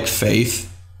kind of like faith.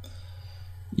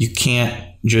 You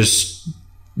can't just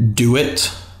do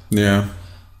it. Yeah.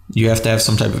 You have to have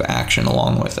some type of action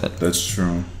along with it. That's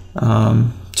true.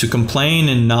 To complain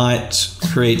and not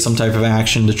create some type of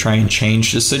action to try and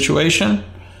change the situation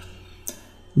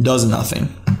does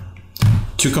nothing.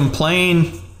 To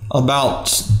complain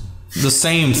about the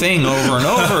same thing over and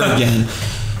over again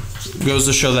goes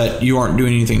to show that you aren't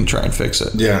doing anything to try and fix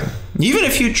it. Yeah. Even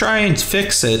if you try and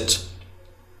fix it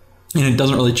and it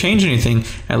doesn't really change anything,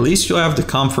 at least you'll have the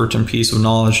comfort and peace of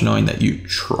knowledge knowing that you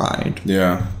tried.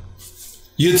 Yeah.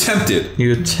 You attempted.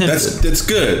 That's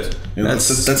good.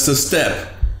 That's the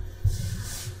step.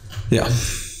 Yeah,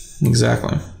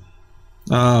 exactly.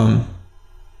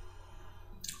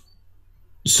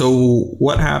 So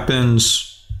what happens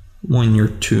when you're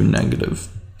too negative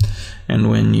and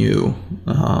when you,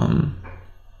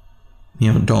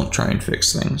 don't try and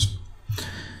fix things?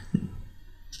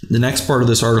 The next part of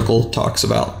this article talks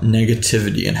about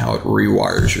negativity and how it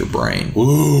rewires your brain.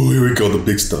 Ooh, here we go, the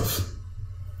big stuff.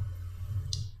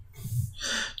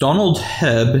 Donald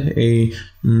Hebb, a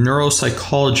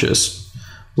neuropsychologist,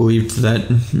 believed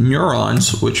that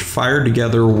neurons which fire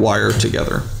together wire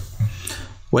together.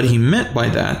 What he meant by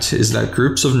that is that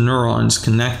groups of neurons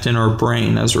connect in our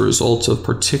brain as a result of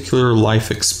particular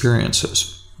life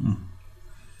experiences.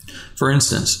 For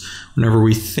instance, whenever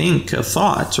we think a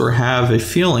thought or have a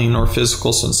feeling or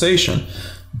physical sensation,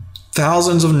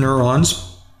 thousands of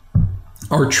neurons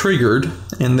are triggered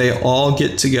and they all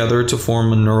get together to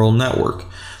form a neural network.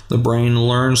 The brain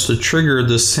learns to trigger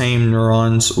the same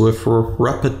neurons with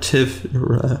repetitive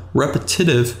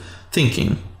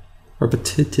thinking.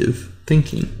 Repetitive,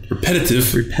 thank you.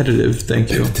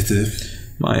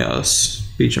 My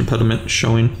speech impediment is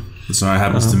showing. That's what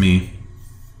happens to me.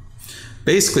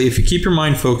 Basically, if you keep your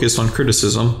mind focused on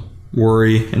criticism,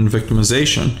 worry, and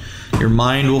victimization, your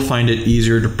mind will find it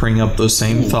easier to bring up those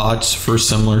same thoughts for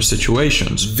similar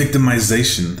situations.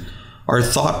 Victimization. Our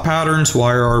thought patterns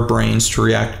wire our brains to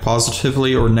react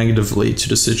positively or negatively to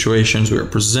the situations we are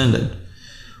presented.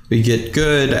 We get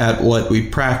good at what we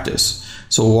practice,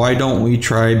 so why don't we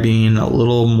try being a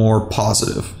little more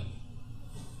positive?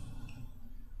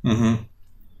 Mm-hmm.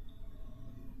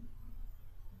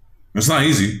 It's not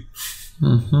easy.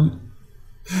 Mm-hmm.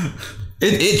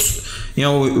 It's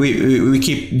we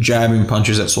keep jabbing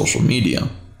punches at social media,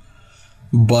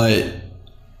 but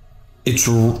it's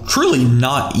truly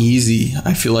not easy,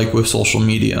 I feel like, with social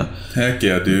media. Heck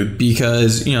yeah, dude.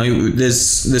 Because,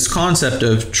 this concept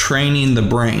of training the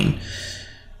brain.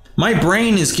 My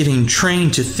brain is getting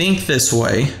trained to think this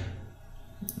way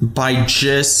by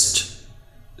just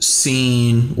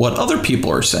seeing what other people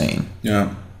are saying.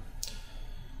 Yeah.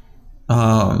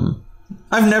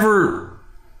 I've never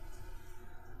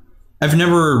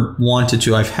wanted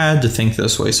to. I've had to think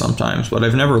this way sometimes, but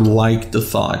I've never liked the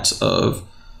thought of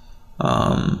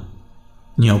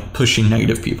pushing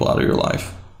negative people out of your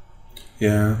life.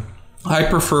 Yeah. I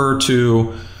prefer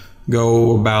to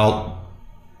go about,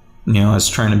 as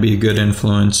trying to be a good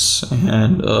influence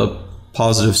and a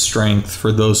positive strength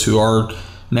for those who are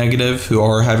negative, who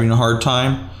are having a hard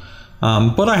time.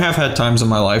 But I have had times in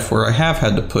my life where I have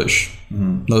had to push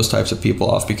those types of people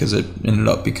off because it ended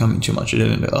up becoming too much. It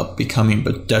ended up becoming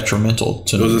detrimental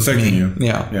to me. It was affecting you.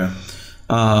 Yeah.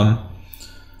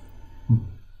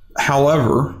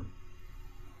 However,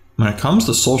 when it comes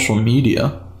to social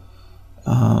media,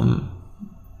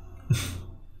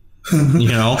 You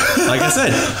know, like I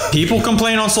said, people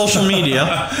complain on social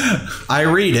media. I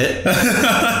read it.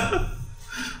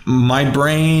 My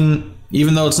brain,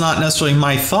 even though it's not necessarily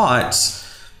my thoughts,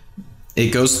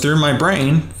 it goes through my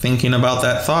brain thinking about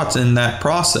that thoughts in that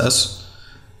process.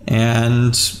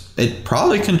 And it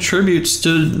probably contributes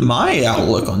to my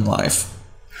outlook on life.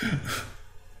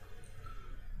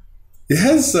 It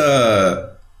has,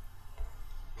 there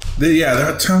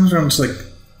are times where I'm just like,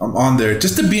 I'm on there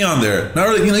just to be on there. Not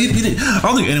really, I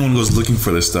don't think anyone goes looking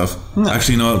for this stuff. No.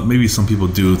 Actually, maybe some people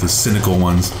do, the cynical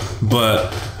ones.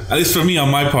 But at least for me,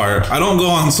 on my part, I don't go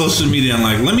on social media and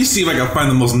like, let me see if I can find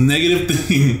the most negative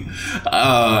thing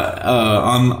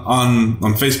on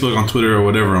Facebook, on Twitter, or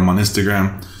whatever. I'm on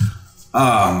Instagram.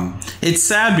 It's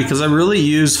sad because I really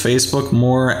use Facebook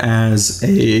more as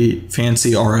a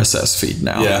fancy RSS feed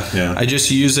now. Yeah. I just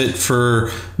use it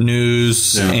for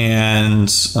news and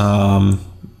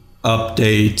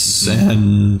updates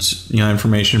and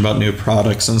information about new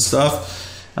products and stuff.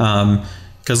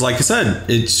 Because like I said,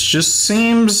 it just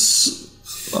seems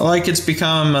like it's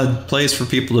become a place for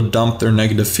people to dump their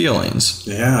negative feelings.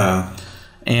 Yeah.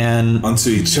 And onto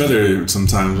each other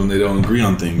sometimes when they don't agree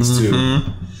on things too.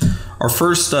 Our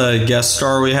first guest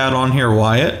star we had on here,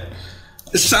 Wyatt.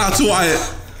 Shout out to Wyatt.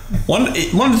 One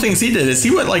of the things he did is he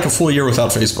went like a full year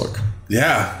without Facebook.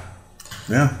 Yeah.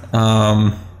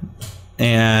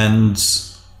 And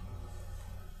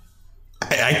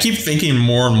I keep thinking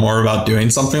more and more about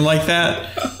doing something like that,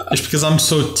 just because I'm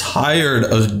so tired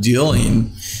of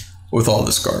dealing with all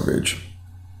this garbage.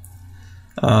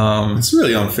 It's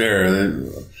really unfair.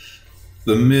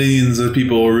 The millions of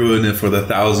people ruin it for the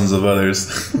thousands of others.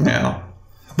 Yeah.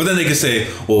 But then they can say,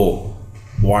 well,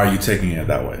 why are you taking it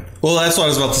that way? Well, that's what I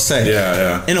was about to say.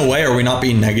 Yeah. In a way, are we not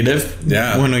being negative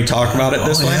when we talk about it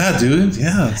this way? Yeah, dude.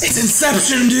 Yeah. It's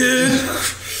Inception, dude.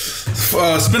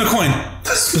 Spin a coin.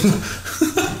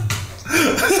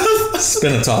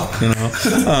 Spin a top, it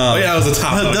was a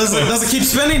top. Does it keep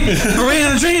spinning? Are we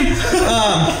in a dream?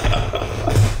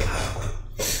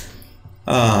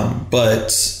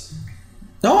 But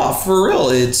no, for real,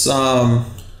 it's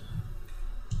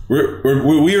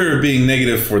we are being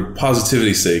negative for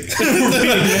positivity's sake.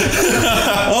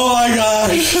 Oh my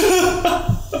gosh.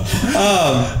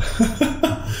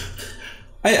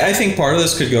 I think part of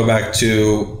this could go back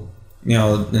to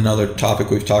another topic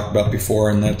we've talked about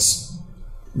before, and that's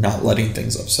not letting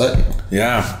things upset you.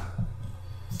 Yeah.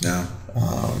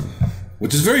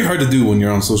 Which is very hard to do when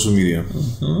you're on social media.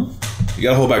 Mm-hmm. You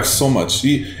gotta hold back so much,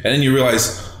 and then you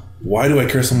realize, why do I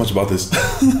care so much about this?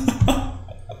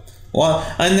 Well,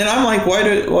 and then I'm like, why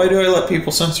do I let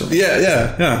people censor me?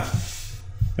 Yeah.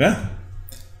 I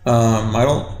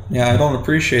don't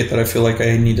appreciate that. I feel like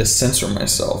I need to censor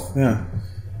myself. Yeah.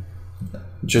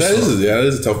 That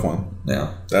is a tough one.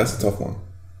 Yeah. That's a tough one.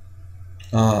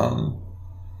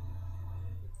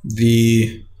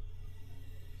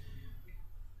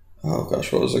 Oh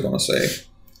gosh, what was I going to say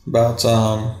about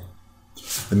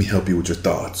Let me help you with your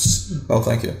thoughts. Oh,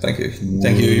 thank you.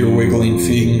 You're wiggling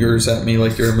fingers at me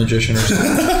like you're a magician or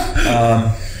something.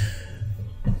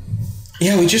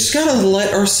 We just gotta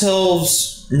let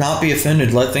ourselves not be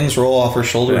offended. Let things roll off our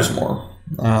shoulders more.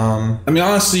 I mean,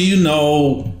 honestly,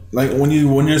 like when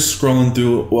you're scrolling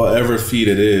through whatever feed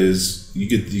it is,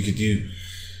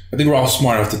 I think we're all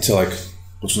smart enough to tell like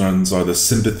which ones are the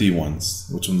sympathy ones,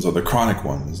 which ones are the chronic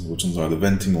ones, which ones are the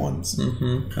venting ones.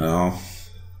 Mm-hmm.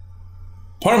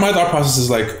 Part of my thought process is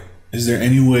like, is there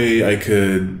any way I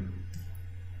could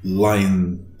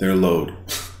lighten their load?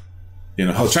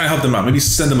 Try to help them out. Maybe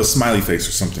send them a smiley face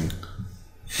or something.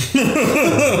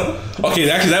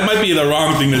 Okay, actually, that might be the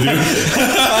wrong thing to do.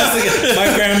 I was thinking, my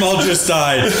grandma just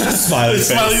died. Smiley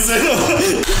face.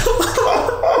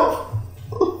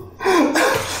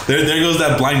 There goes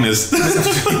that blindness.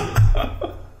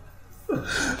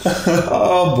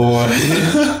 Oh boy.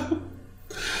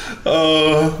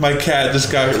 My cat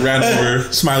just got ran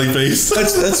over. Smiley face.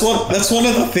 That's one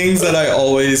of the things that I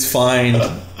always find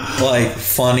like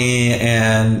funny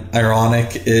and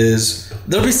ironic is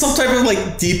there'll be some type of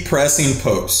like depressing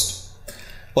post,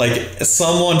 like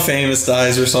someone famous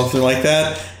dies or something like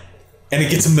that, and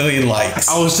it gets 1 million likes.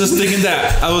 I was just thinking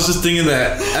that,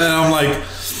 and I'm like,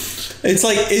 it's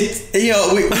like we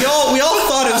all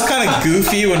thought it was kind of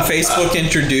goofy when Facebook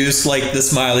introduced like the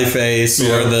smiley face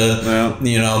or the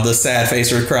the sad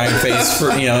face or crying face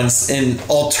for an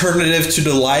alternative to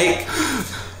the like.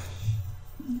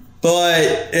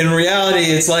 But in reality,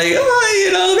 it's like, maybe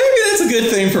that's a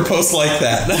good thing for posts like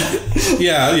that.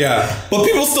 Yeah. But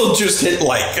people still just hit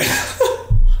like.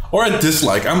 Or a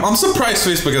dislike. I'm surprised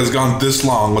Facebook has gone this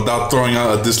long without throwing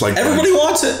out a dislike. Everybody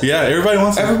wants it. Yeah, everybody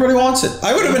wants it. Everybody wants it.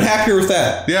 I would have been happier with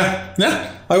that. Yeah.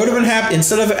 I would have been happy.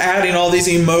 Instead of adding all these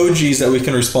emojis that we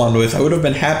can respond with, I would have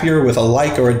been happier with a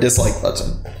like or a dislike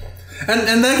button.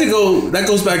 And that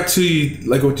goes back to,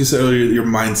 like what you said earlier, your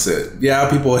mindset. Yeah,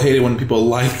 people hate it when people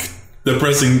like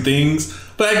depressing things,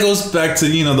 but that goes back to,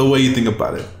 the way you think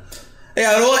about it.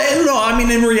 Yeah, well, no, I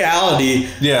mean, in reality,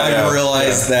 I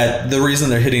realized that the reason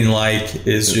they're hitting like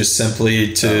is just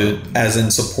simply as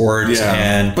in support.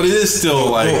 Yeah. But it is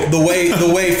still like the way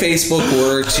Facebook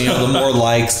works. The more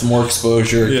likes, the more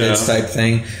exposure it gets, type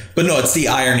thing. But no, it's the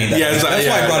irony. That's why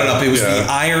I brought it up. It was the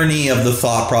irony of the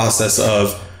thought process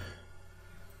of,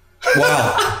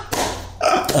 wow.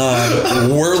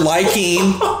 We're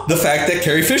liking the fact that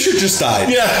Carrie Fisher just died.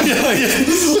 Yeah.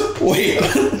 Wait.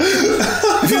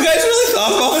 Have you guys really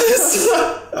thought about this?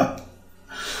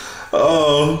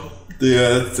 Oh,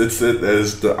 yeah. That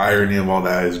is the irony of all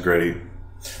that is great.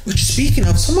 Which, speaking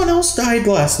of, someone else died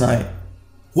last night.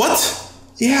 What?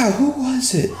 Yeah, who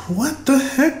was it? What the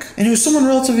heck? And it was someone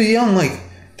relatively young, like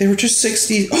they were just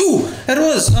 60. Oh, that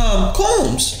was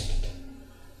Combs.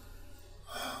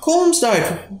 Combs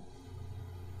died.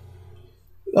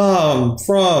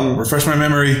 From refresh my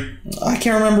memory. I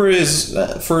can't remember his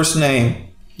first name.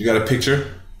 You got a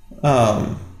picture?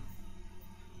 Alan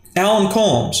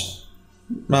Combs.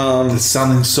 It's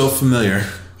sounding so familiar.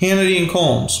 Hannity and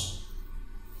Combs.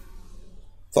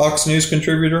 Fox News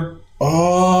contributor.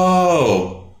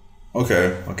 Oh.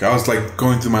 Okay. I was like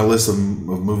going through my list of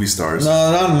movie stars.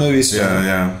 No, not a movie star.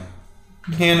 Yeah.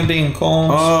 Hannity and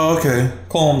Combs. Oh, okay.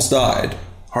 Combs died.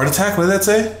 Heart attack? What did that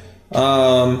say?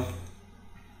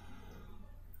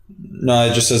 No,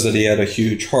 it just says that he had a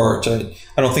huge heart. I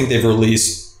don't think they've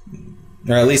released,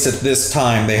 or at least at this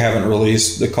time, they haven't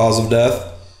released the cause of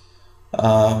death.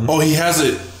 He has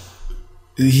it.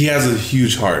 He has a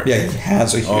huge heart. Yeah, he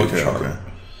has a huge heart. Okay.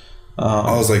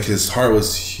 I was like, his heart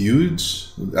was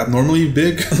huge, abnormally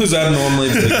big. It was abnormally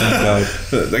big.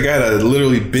 That guy had a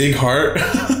literally big heart.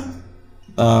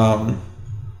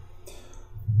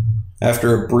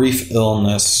 After a brief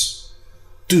illness.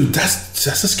 Dude, that's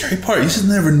the scary part. You just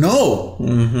never know.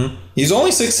 Mm-hmm. He's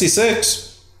only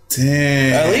 66.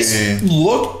 Damn. At least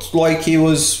looked like he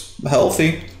was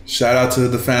healthy. Shout out to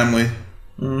the family.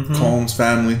 Mm-hmm. Combs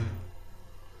family.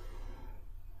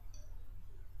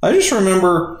 I just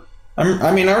remember...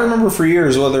 I remember for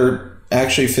years, whether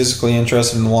actually physically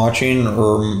interested in watching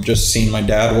or just seeing my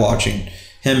dad watching,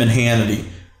 him and Hannity,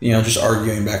 just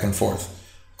arguing back and forth.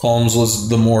 Combs was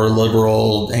the more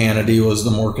liberal, Hannity was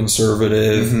the more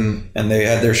conservative, and they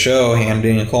had their show,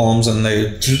 Hannity and Combs, and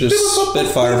they just spit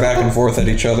fire back and forth at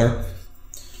each other.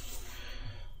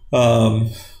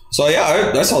 So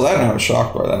yeah, I saw that and I was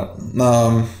shocked by that.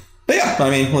 But yeah,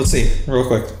 let's see, real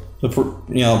quick,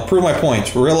 prove my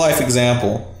point. Real life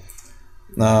example.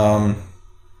 Got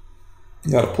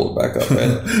to pull it back up.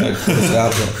 I put it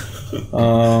out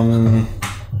there.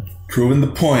 Proving the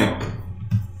point.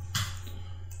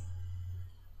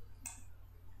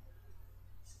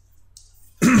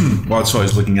 Well, that's what I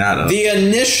was looking at. The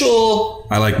initial...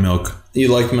 I like milk. You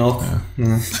like milk? Yeah.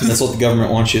 That's what the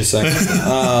government wants you to say.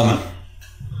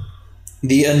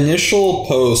 The initial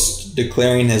post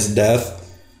declaring his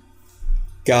death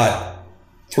got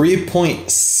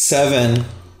 3.7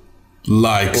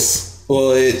 likes.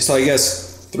 Well, so I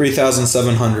guess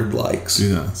 3,700 likes.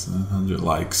 Yeah, 700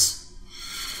 likes.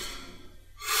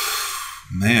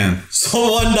 Man.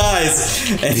 Someone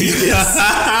dies and he gets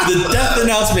the death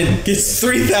announcement gets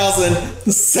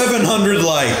 3,700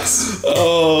 likes.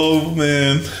 Oh,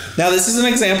 man. Now, this is an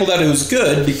example that it was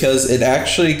good because it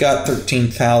actually got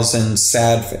 13,000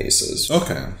 sad faces.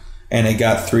 Okay. And it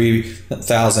got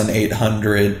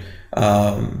 3,800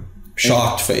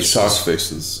 shocked faces. Shocked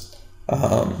faces.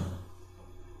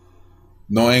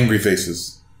 No angry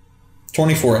faces.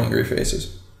 24 angry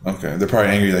faces. Okay. They're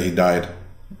probably angry that he died.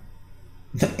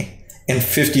 And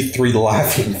 53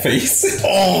 laughing faces.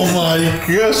 Oh my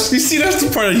gosh. You see, that's the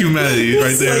part of humanity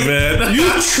right there, man. You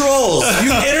trolls.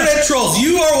 You internet trolls.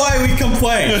 You are why we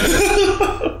complain.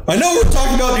 I know we're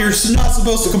talking about you're not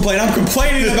supposed to complain. I'm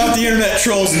complaining about the internet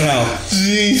trolls now.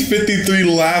 Jeez, 53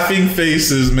 laughing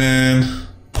faces, man.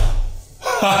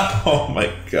 Oh my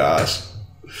gosh.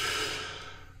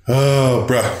 Oh,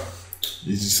 bruh.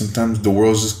 Sometimes the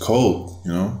world's just cold,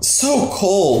 So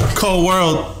cold. Cold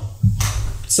world.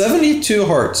 72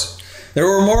 hearts. There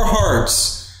were more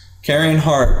hearts carrying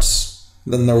hearts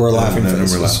than there were laughing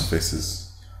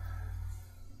faces.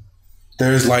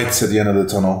 There's lights at the end of the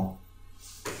tunnel.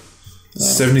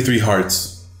 73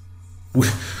 hearts. We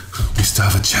still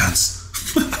have a chance.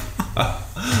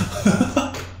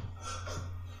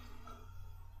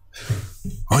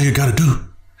 All you gotta do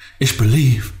is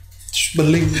believe. Just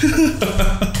believe.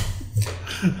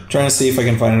 Trying to see if I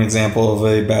can find an example of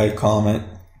a bad comment.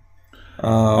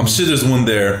 I'm sure there's one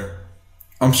there.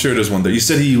 You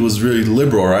said he was really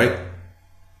liberal, right?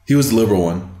 He was the liberal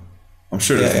one. I'm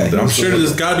sure there's one there. I'm sure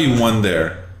there's got to be one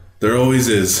there. There always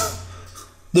is.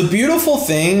 The beautiful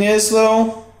thing is,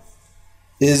 though,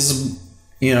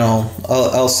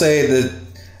 I'll say that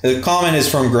the comment is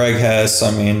from Greg Hess.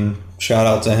 I mean, shout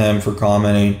out to him for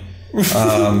commenting.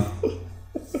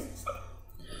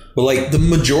 But like the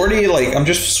majority, like I'm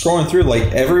just scrolling through, like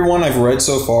everyone I've read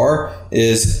so far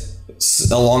is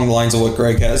along the lines of what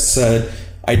Greg has said.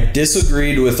 I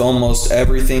disagreed with almost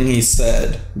everything he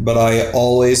said, but I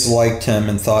always liked him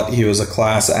and thought he was a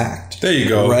class act. There you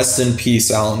go. Rest in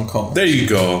peace, Alan Combs. There you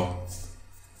go.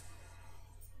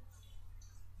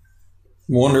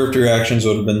 Wonder if the reactions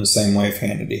would have been the same way if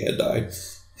Hannity had died.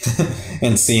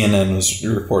 And CNN was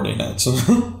reporting it. So.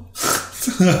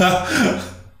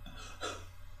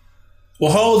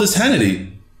 Well, how old is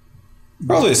Hannity?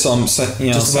 Probably same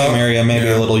area, maybe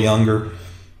a little younger.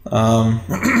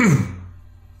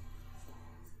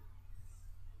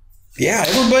 Yeah,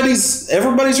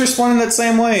 everybody's responding that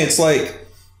same way. It's like,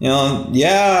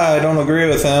 I don't agree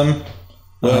with him,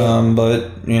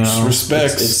 but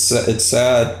respect. It's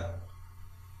sad.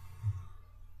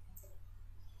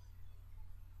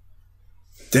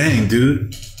 Dang,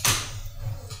 dude.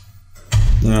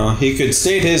 He could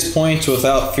state his points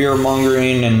without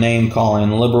fear-mongering and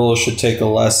name-calling. Liberals should take a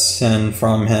lesson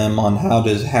from him on how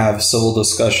to have civil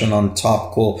discussion on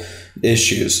topical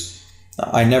issues.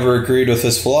 I never agreed with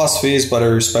his philosophies, but I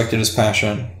respected his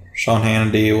passion. Sean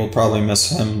Hannity will probably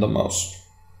miss him the most.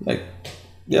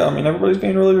 Everybody's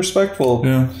being really respectful.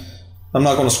 Yeah. I'm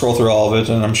not going to scroll through all of it,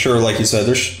 and I'm sure, like you said,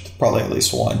 there's probably at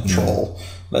least one troll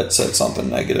that said something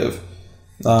negative.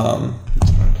 I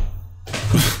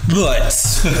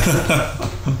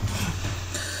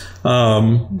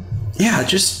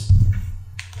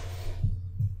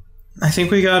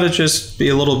think we gotta just be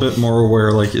a little bit more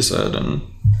aware, like you said, and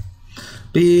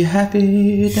be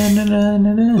happy.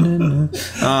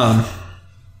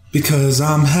 Because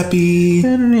I'm happy.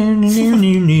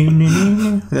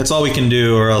 That's all we can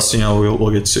do, or else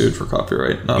we'll get sued for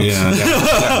copyright.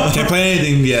 Can't play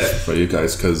anything yet for you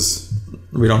guys because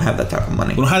we don't have that type of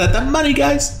money. We don't have that type of money,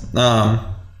 guys.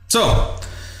 So,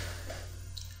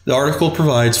 the article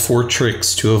provides 4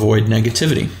 tricks to avoid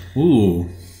negativity. Ooh.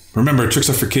 Remember, tricks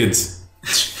are for kids.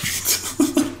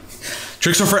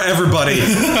 Tricks are for everybody.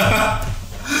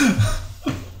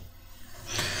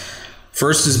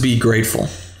 First is be grateful.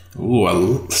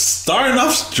 Ooh, starting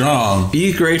off strong.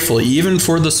 Be grateful, even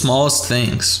for the smallest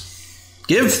things.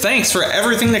 Give thanks for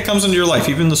everything that comes into your life,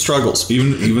 even the struggles.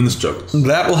 Even the struggles.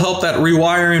 That will help that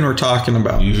rewiring we're talking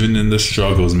about. Even in the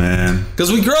struggles, man.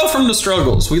 Because we grow from the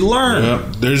struggles. We learn.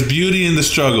 Yep. There's beauty in the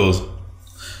struggles.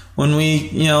 When we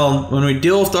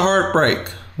deal with the heartbreak,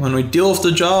 when we deal with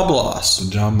the job loss.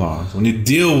 When you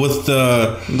deal with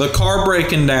the car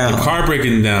breaking down.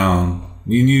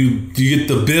 You get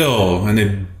the bill and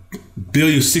they bill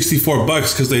you $64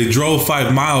 because they drove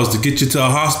 5 miles to get you to a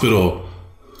hospital.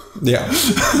 Yeah.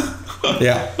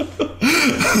 Yeah.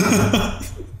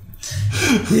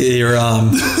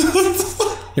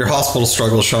 Your hospital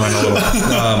struggle is showing a little.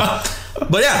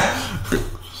 But yeah,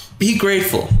 be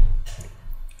grateful.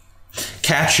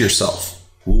 Catch yourself.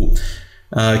 Ooh.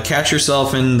 Catch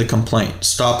yourself in the complaint.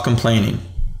 Stop complaining.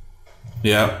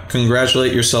 Yeah.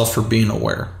 Congratulate yourself for being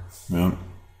aware. Yeah.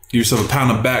 Give yourself a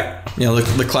pound of back.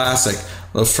 The classic.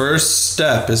 The first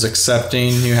step is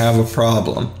accepting you have a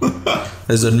problem.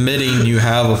 Is admitting you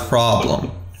have a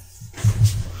problem.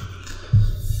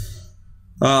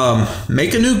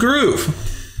 Make a new groove.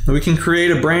 We can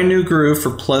create a brand new groove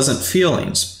for pleasant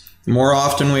feelings. The more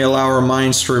often we allow our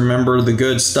minds to remember the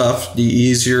good stuff, the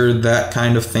easier that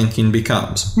kind of thinking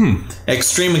becomes.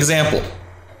 Extreme example.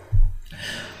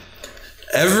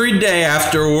 Every day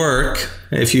after work,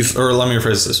 let me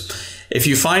rephrase this. If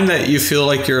you find that you feel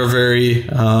like you're a very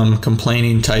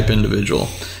complaining type individual,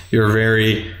 you're a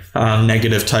very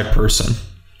negative type person,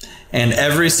 and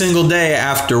every single day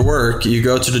after work you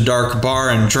go to the dark bar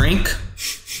and drink,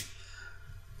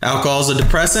 alcohol's a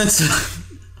depressant,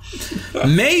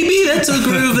 maybe that's a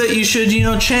groove that you should,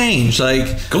 change.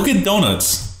 Like, go get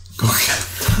donuts.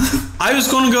 I was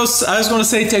going to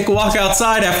say take a walk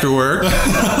outside after work,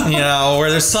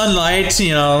 where there's sunlight,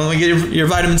 get your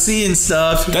vitamin C and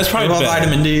stuff. That's probably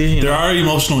vitamin D. There are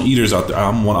emotional eaters out there.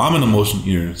 I'm an emotional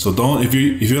eater, so don't if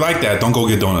you're like that, don't go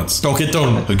get donuts. Don't get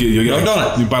donuts. You'll get no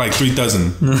donut. You buy like 3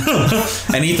 dozen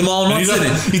and eat them all in one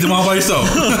sitting. Eat them all by yourself.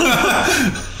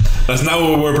 That's not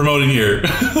what we're promoting here.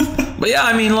 But yeah,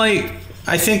 I mean,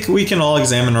 I think we can all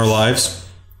examine our lives,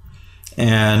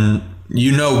 and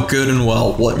good and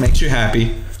well what makes you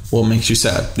happy, what makes you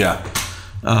sad. Yeah.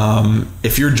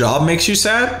 If your job makes you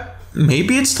sad,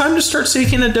 maybe it's time to start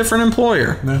seeking a different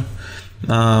employer.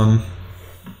 Yeah.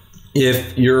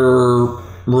 If your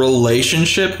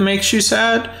relationship makes you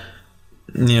sad,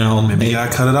 maybe you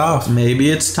gotta cut it off. Maybe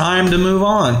it's time to move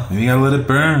on. Maybe you gotta let it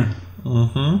burn.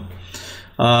 Mm-hmm.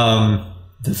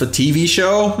 If a TV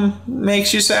show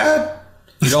makes you sad,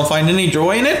 you don't find any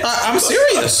joy in it, I'm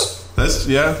serious. That's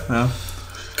yeah.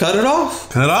 Cut it off.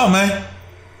 Cut it off, man.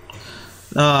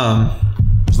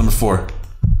 What's number 4?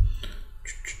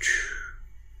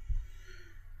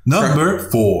 Number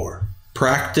 4.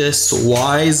 Practice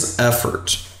wise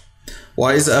effort.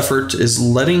 Wise effort is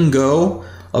letting go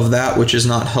of that which is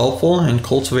not helpful and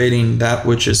cultivating that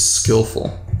which is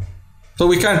skillful. So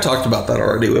we kind of talked about that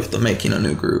already with the making a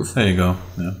new groove. There you go.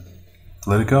 Yeah.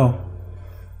 Let it go.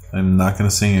 I'm not going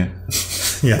to sing it.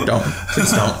 Yeah, don't.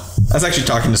 Please don't. I was actually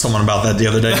talking to someone about that the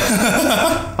other day.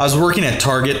 I was working at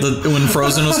Target when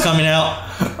Frozen was coming out.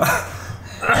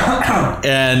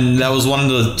 And that was one of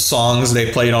the songs they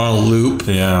played on a loop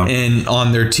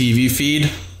on their TV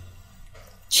feed.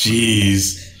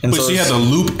 Jeez. And so you had the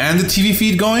loop and the TV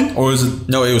feed going? Or is it?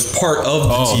 No, it was part of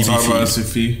the TV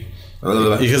feed.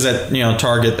 Because at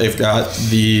Target, they've got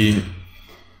the...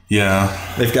 Yeah.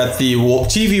 They've got the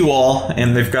TV wall,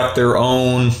 and they've got their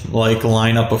own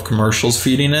lineup of commercials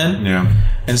feeding in. Yeah.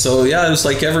 And so, it was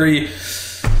every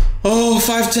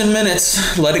 5-10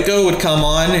 minutes, Let It Go would come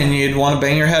on, and you'd want to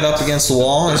bang your head up against the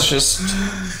wall. It's just...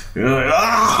 You're like,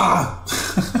 ah!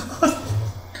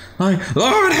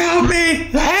 Lord, help me!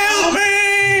 Help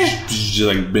me!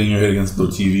 Just bang your head against the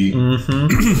TV.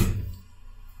 Mm-hmm.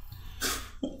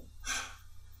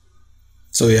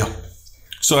 So, yeah.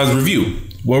 So, as a review,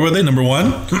 what were they? Number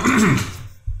 1?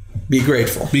 Be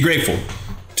grateful. Be grateful.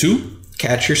 2?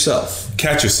 Catch yourself.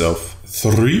 Catch yourself.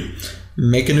 3?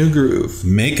 Make a new groove.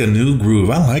 Make a new groove.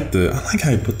 I like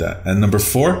how you put that. And number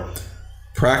 4?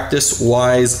 Practice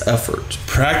wise effort.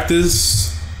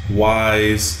 Practice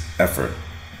wise effort.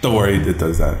 Don't worry, it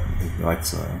does that.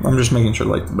 I'm just making sure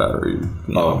the battery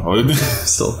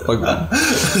still plugged in.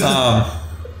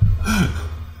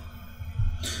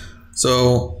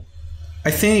 So I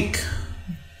think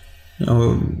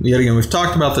yet again, we've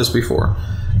talked about this before.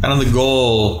 Kind of the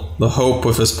goal, the hope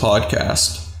with this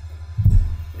podcast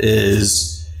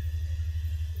is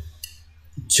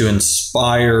to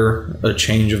inspire a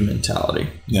change of mentality.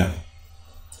 Yeah.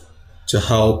 To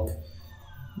help,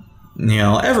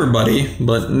 everybody,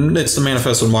 but it's the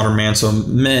Manifesto of Modern Man, so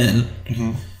men,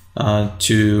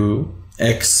 to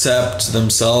accept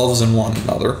themselves and one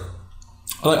another.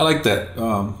 I like that.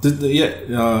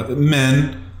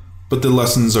 Men, but the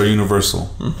lessons are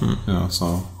universal. Mm-hmm.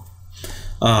 So.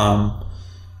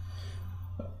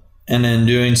 And in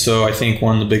doing so, I think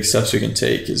one of the big steps we can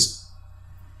take is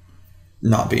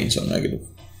not being so negative.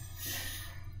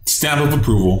 Stamp of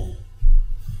approval.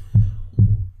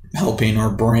 Helping our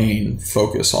brain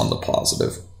focus on the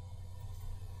positive.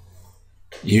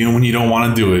 Even when you don't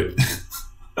want to do it.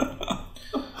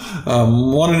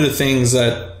 One of the things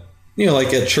that,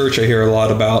 at church I hear a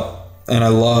lot about, and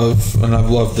I've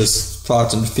loved this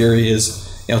thoughts and theory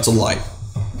is, it's a light.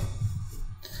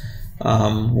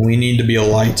 We need to be a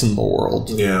light in the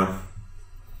world. Yeah.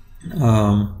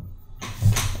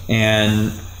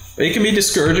 And it can be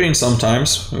discouraging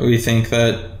sometimes. We think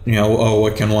that,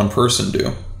 what can one person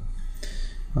do?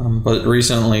 But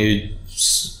recently,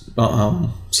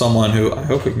 someone who I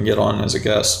hope we can get on as a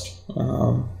guest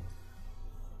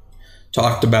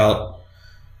talked about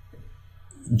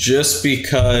just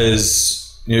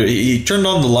because he turned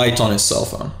on the light on his cell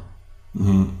phone.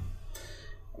 Mm-hmm.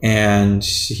 And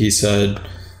he said,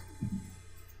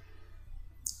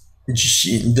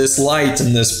 this light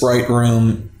in this bright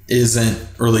room isn't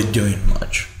really doing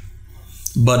much,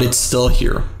 but it's still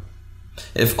here.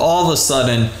 If all of a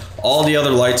sudden all the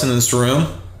other lights in this room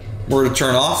were to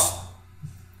turn off,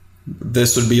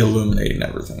 this would be illuminating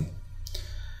everything.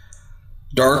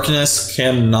 Darkness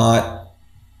cannot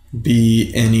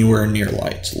be anywhere near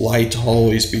light. Light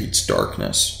always beats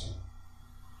darkness.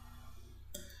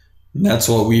 And that's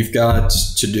what we've got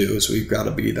to do, is we've got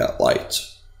to be that light.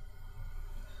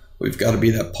 we've got to be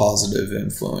that positive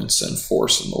influence and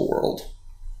force in the world.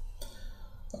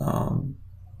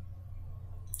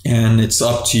 And it's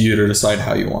up to you to decide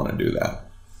how you want to do that.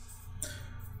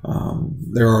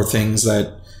 There are things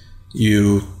that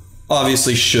you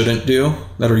obviously shouldn't do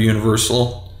that are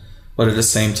universal, but at the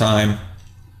same time,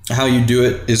 how you do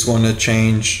it is going to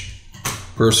change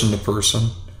person to person.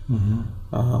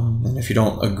 Mm-hmm. And if you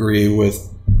don't agree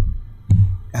with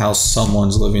how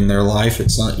someone's living their life,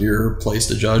 it's not your place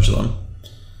to judge them.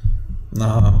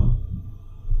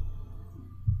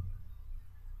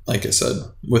 Like I said,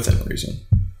 within reason.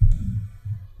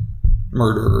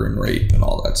 Murder and rape and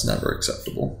all that's never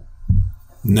acceptable.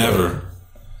 Never.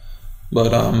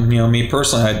 But me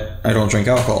personally, I don't drink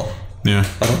alcohol. Yeah.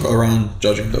 I don't go around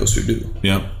judging those who do.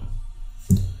 Yep.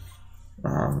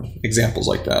 Examples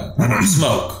like that. I don't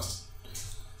smoke.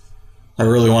 I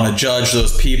really want to judge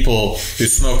those people who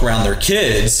smoke around their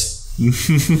kids,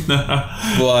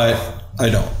 but I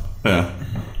don't. Yeah.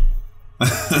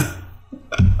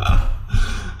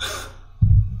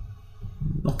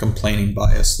 No complaining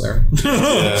bias there.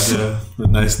 Yeah. A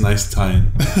nice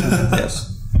tie-in.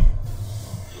 Yes.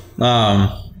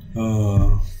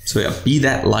 So yeah, be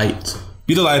that light.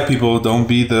 Be the light, people. Don't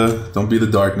be the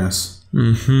darkness.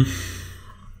 Mm-hmm.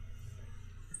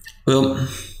 Well,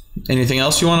 anything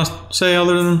else you want to say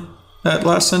other than that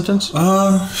last sentence?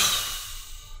 No.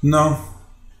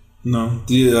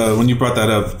 When you brought that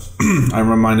up, I'm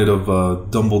reminded of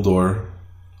Dumbledore.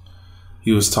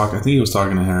 He was talking. I think he was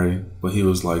talking to Harry, but he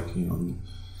was like,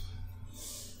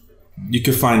 you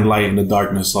can find light in the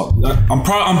darkness. I'm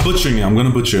butchering it. I'm gonna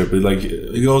butcher it, but like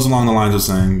it goes along the lines of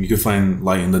saying you can find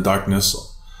light in the darkness.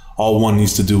 All one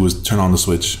needs to do is turn on the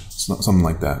switch. Something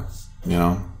like that,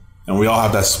 And we all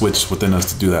have that switch within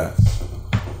us to do that.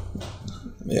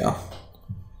 Yeah.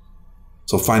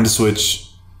 So find the switch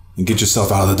and get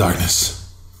yourself out of the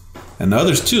darkness. And the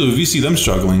others too, if you see them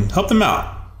struggling, help them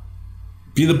out.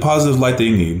 Be the positive light they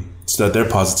need so that their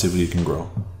positivity can grow.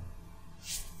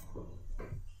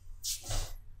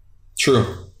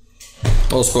 True.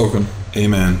 Well spoken.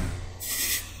 Amen.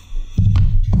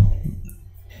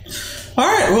 All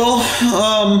right. Well,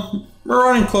 we're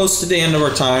running close to the end of our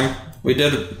time. We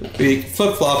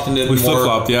flip-flopped and did more. We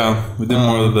flip-flopped, yeah. We did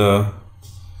more of the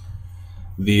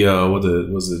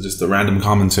just the random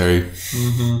commentary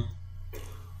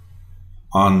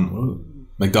on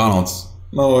McDonald's.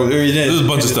 Oh, we did. There's a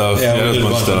bunch of stuff. Yeah, there's a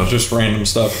bunch of stuff. Just random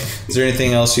stuff. Is there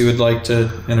anything else you would like to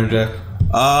interject?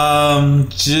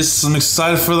 Just I'm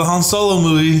excited for the Han Solo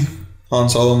movie. Han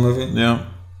Solo movie? Yeah.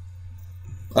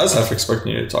 I was half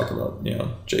expecting you to talk about,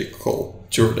 Jake Cole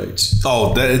tour dates.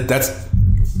 Oh, that's...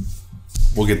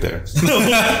 We'll get there.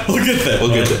 We'll get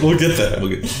there.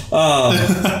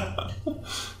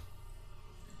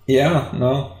 Yeah,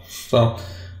 no. So,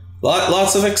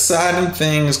 lots of exciting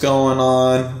things going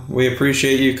on. We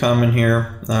appreciate you coming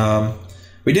here.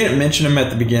 We didn't mention him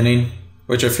at the beginning,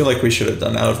 which I feel like we should have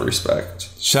done out of respect.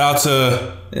 Shout out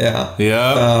to...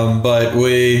 Yeah. But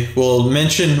we'll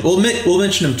mention him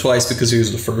twice because he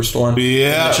was the first one. Yeah.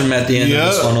 We'll mention him at the end of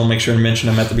this one. We'll make sure to mention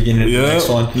him at the beginning of the next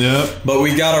one. Yeah. But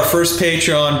we got our first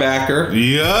Patreon backer.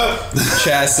 Yep.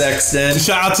 Chaz Sexton.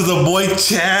 Shout out to the boy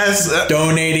Chaz.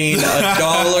 Donating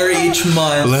 $1 each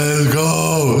month. Let's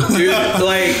go. Dude,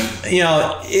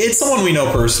 it's someone we know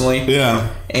personally. Yeah.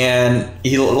 And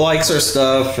he likes our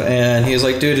stuff. And he was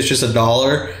like, dude, it's just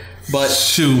 $1. But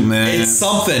shoot, man, it's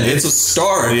something. It's a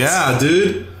start. Yeah,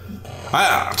 dude.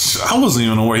 I wasn't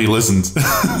even aware he listened.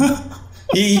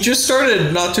 He just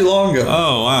started not too long ago.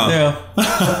 Oh, wow. Yeah.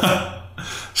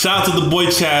 Shout out to the boy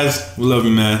Chaz. We love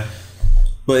you, man.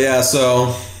 But yeah,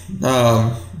 so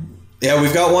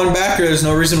we've got one backer. There's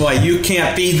no reason why you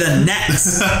can't be the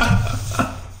next.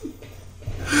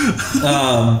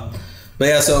 But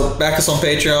yeah, so back us on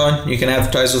Patreon. You can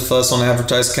advertise with us on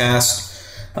AdvertiseCast.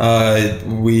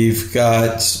 We've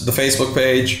got the Facebook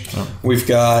page. We've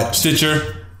got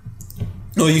Stitcher.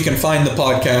 Well, you can find the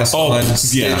podcast on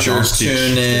Stitcher,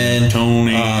 TuneIn,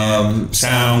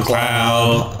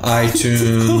 SoundCloud,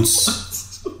 iTunes.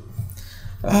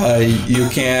 You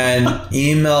can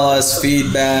email us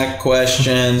feedback,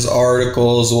 questions,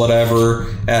 articles, whatever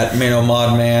at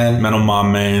menomodman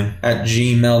at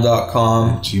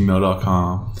gmail.com.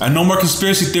 And no more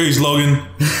conspiracy theories, Logan.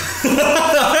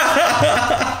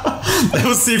 That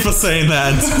was C for saying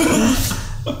that.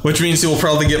 Which means you'll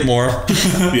probably get more.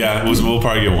 Yeah, we'll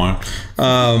probably get more.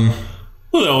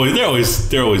 Well, they're always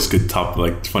good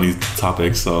funny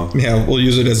topics. So yeah, we'll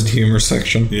use it as a humor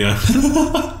section. Yeah.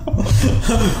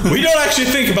 We don't actually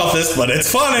think about this, but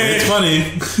it's funny. It's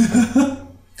funny.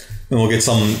 And we'll get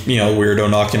some, weirdo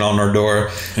knocking on our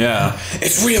door. Yeah.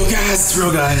 It's real, guys. It's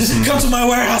real, guys. Come to my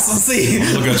warehouse and see.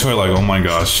 Look at Troy like, oh my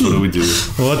gosh, what did we do?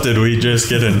 What did we just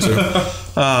get into?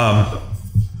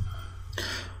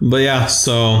 But yeah,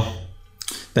 so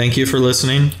thank you for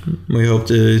listening. We hope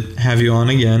to have you on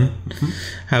again.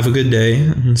 Have a good day.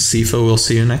 And Sifa, we'll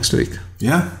see you next week.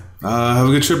 Yeah. Have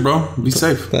a good trip, bro. Be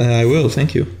safe. I will.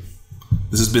 Thank you.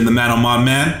 This has been the Man on Mod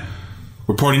Man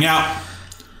reporting out.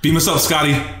 Beam us up,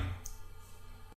 Scotty.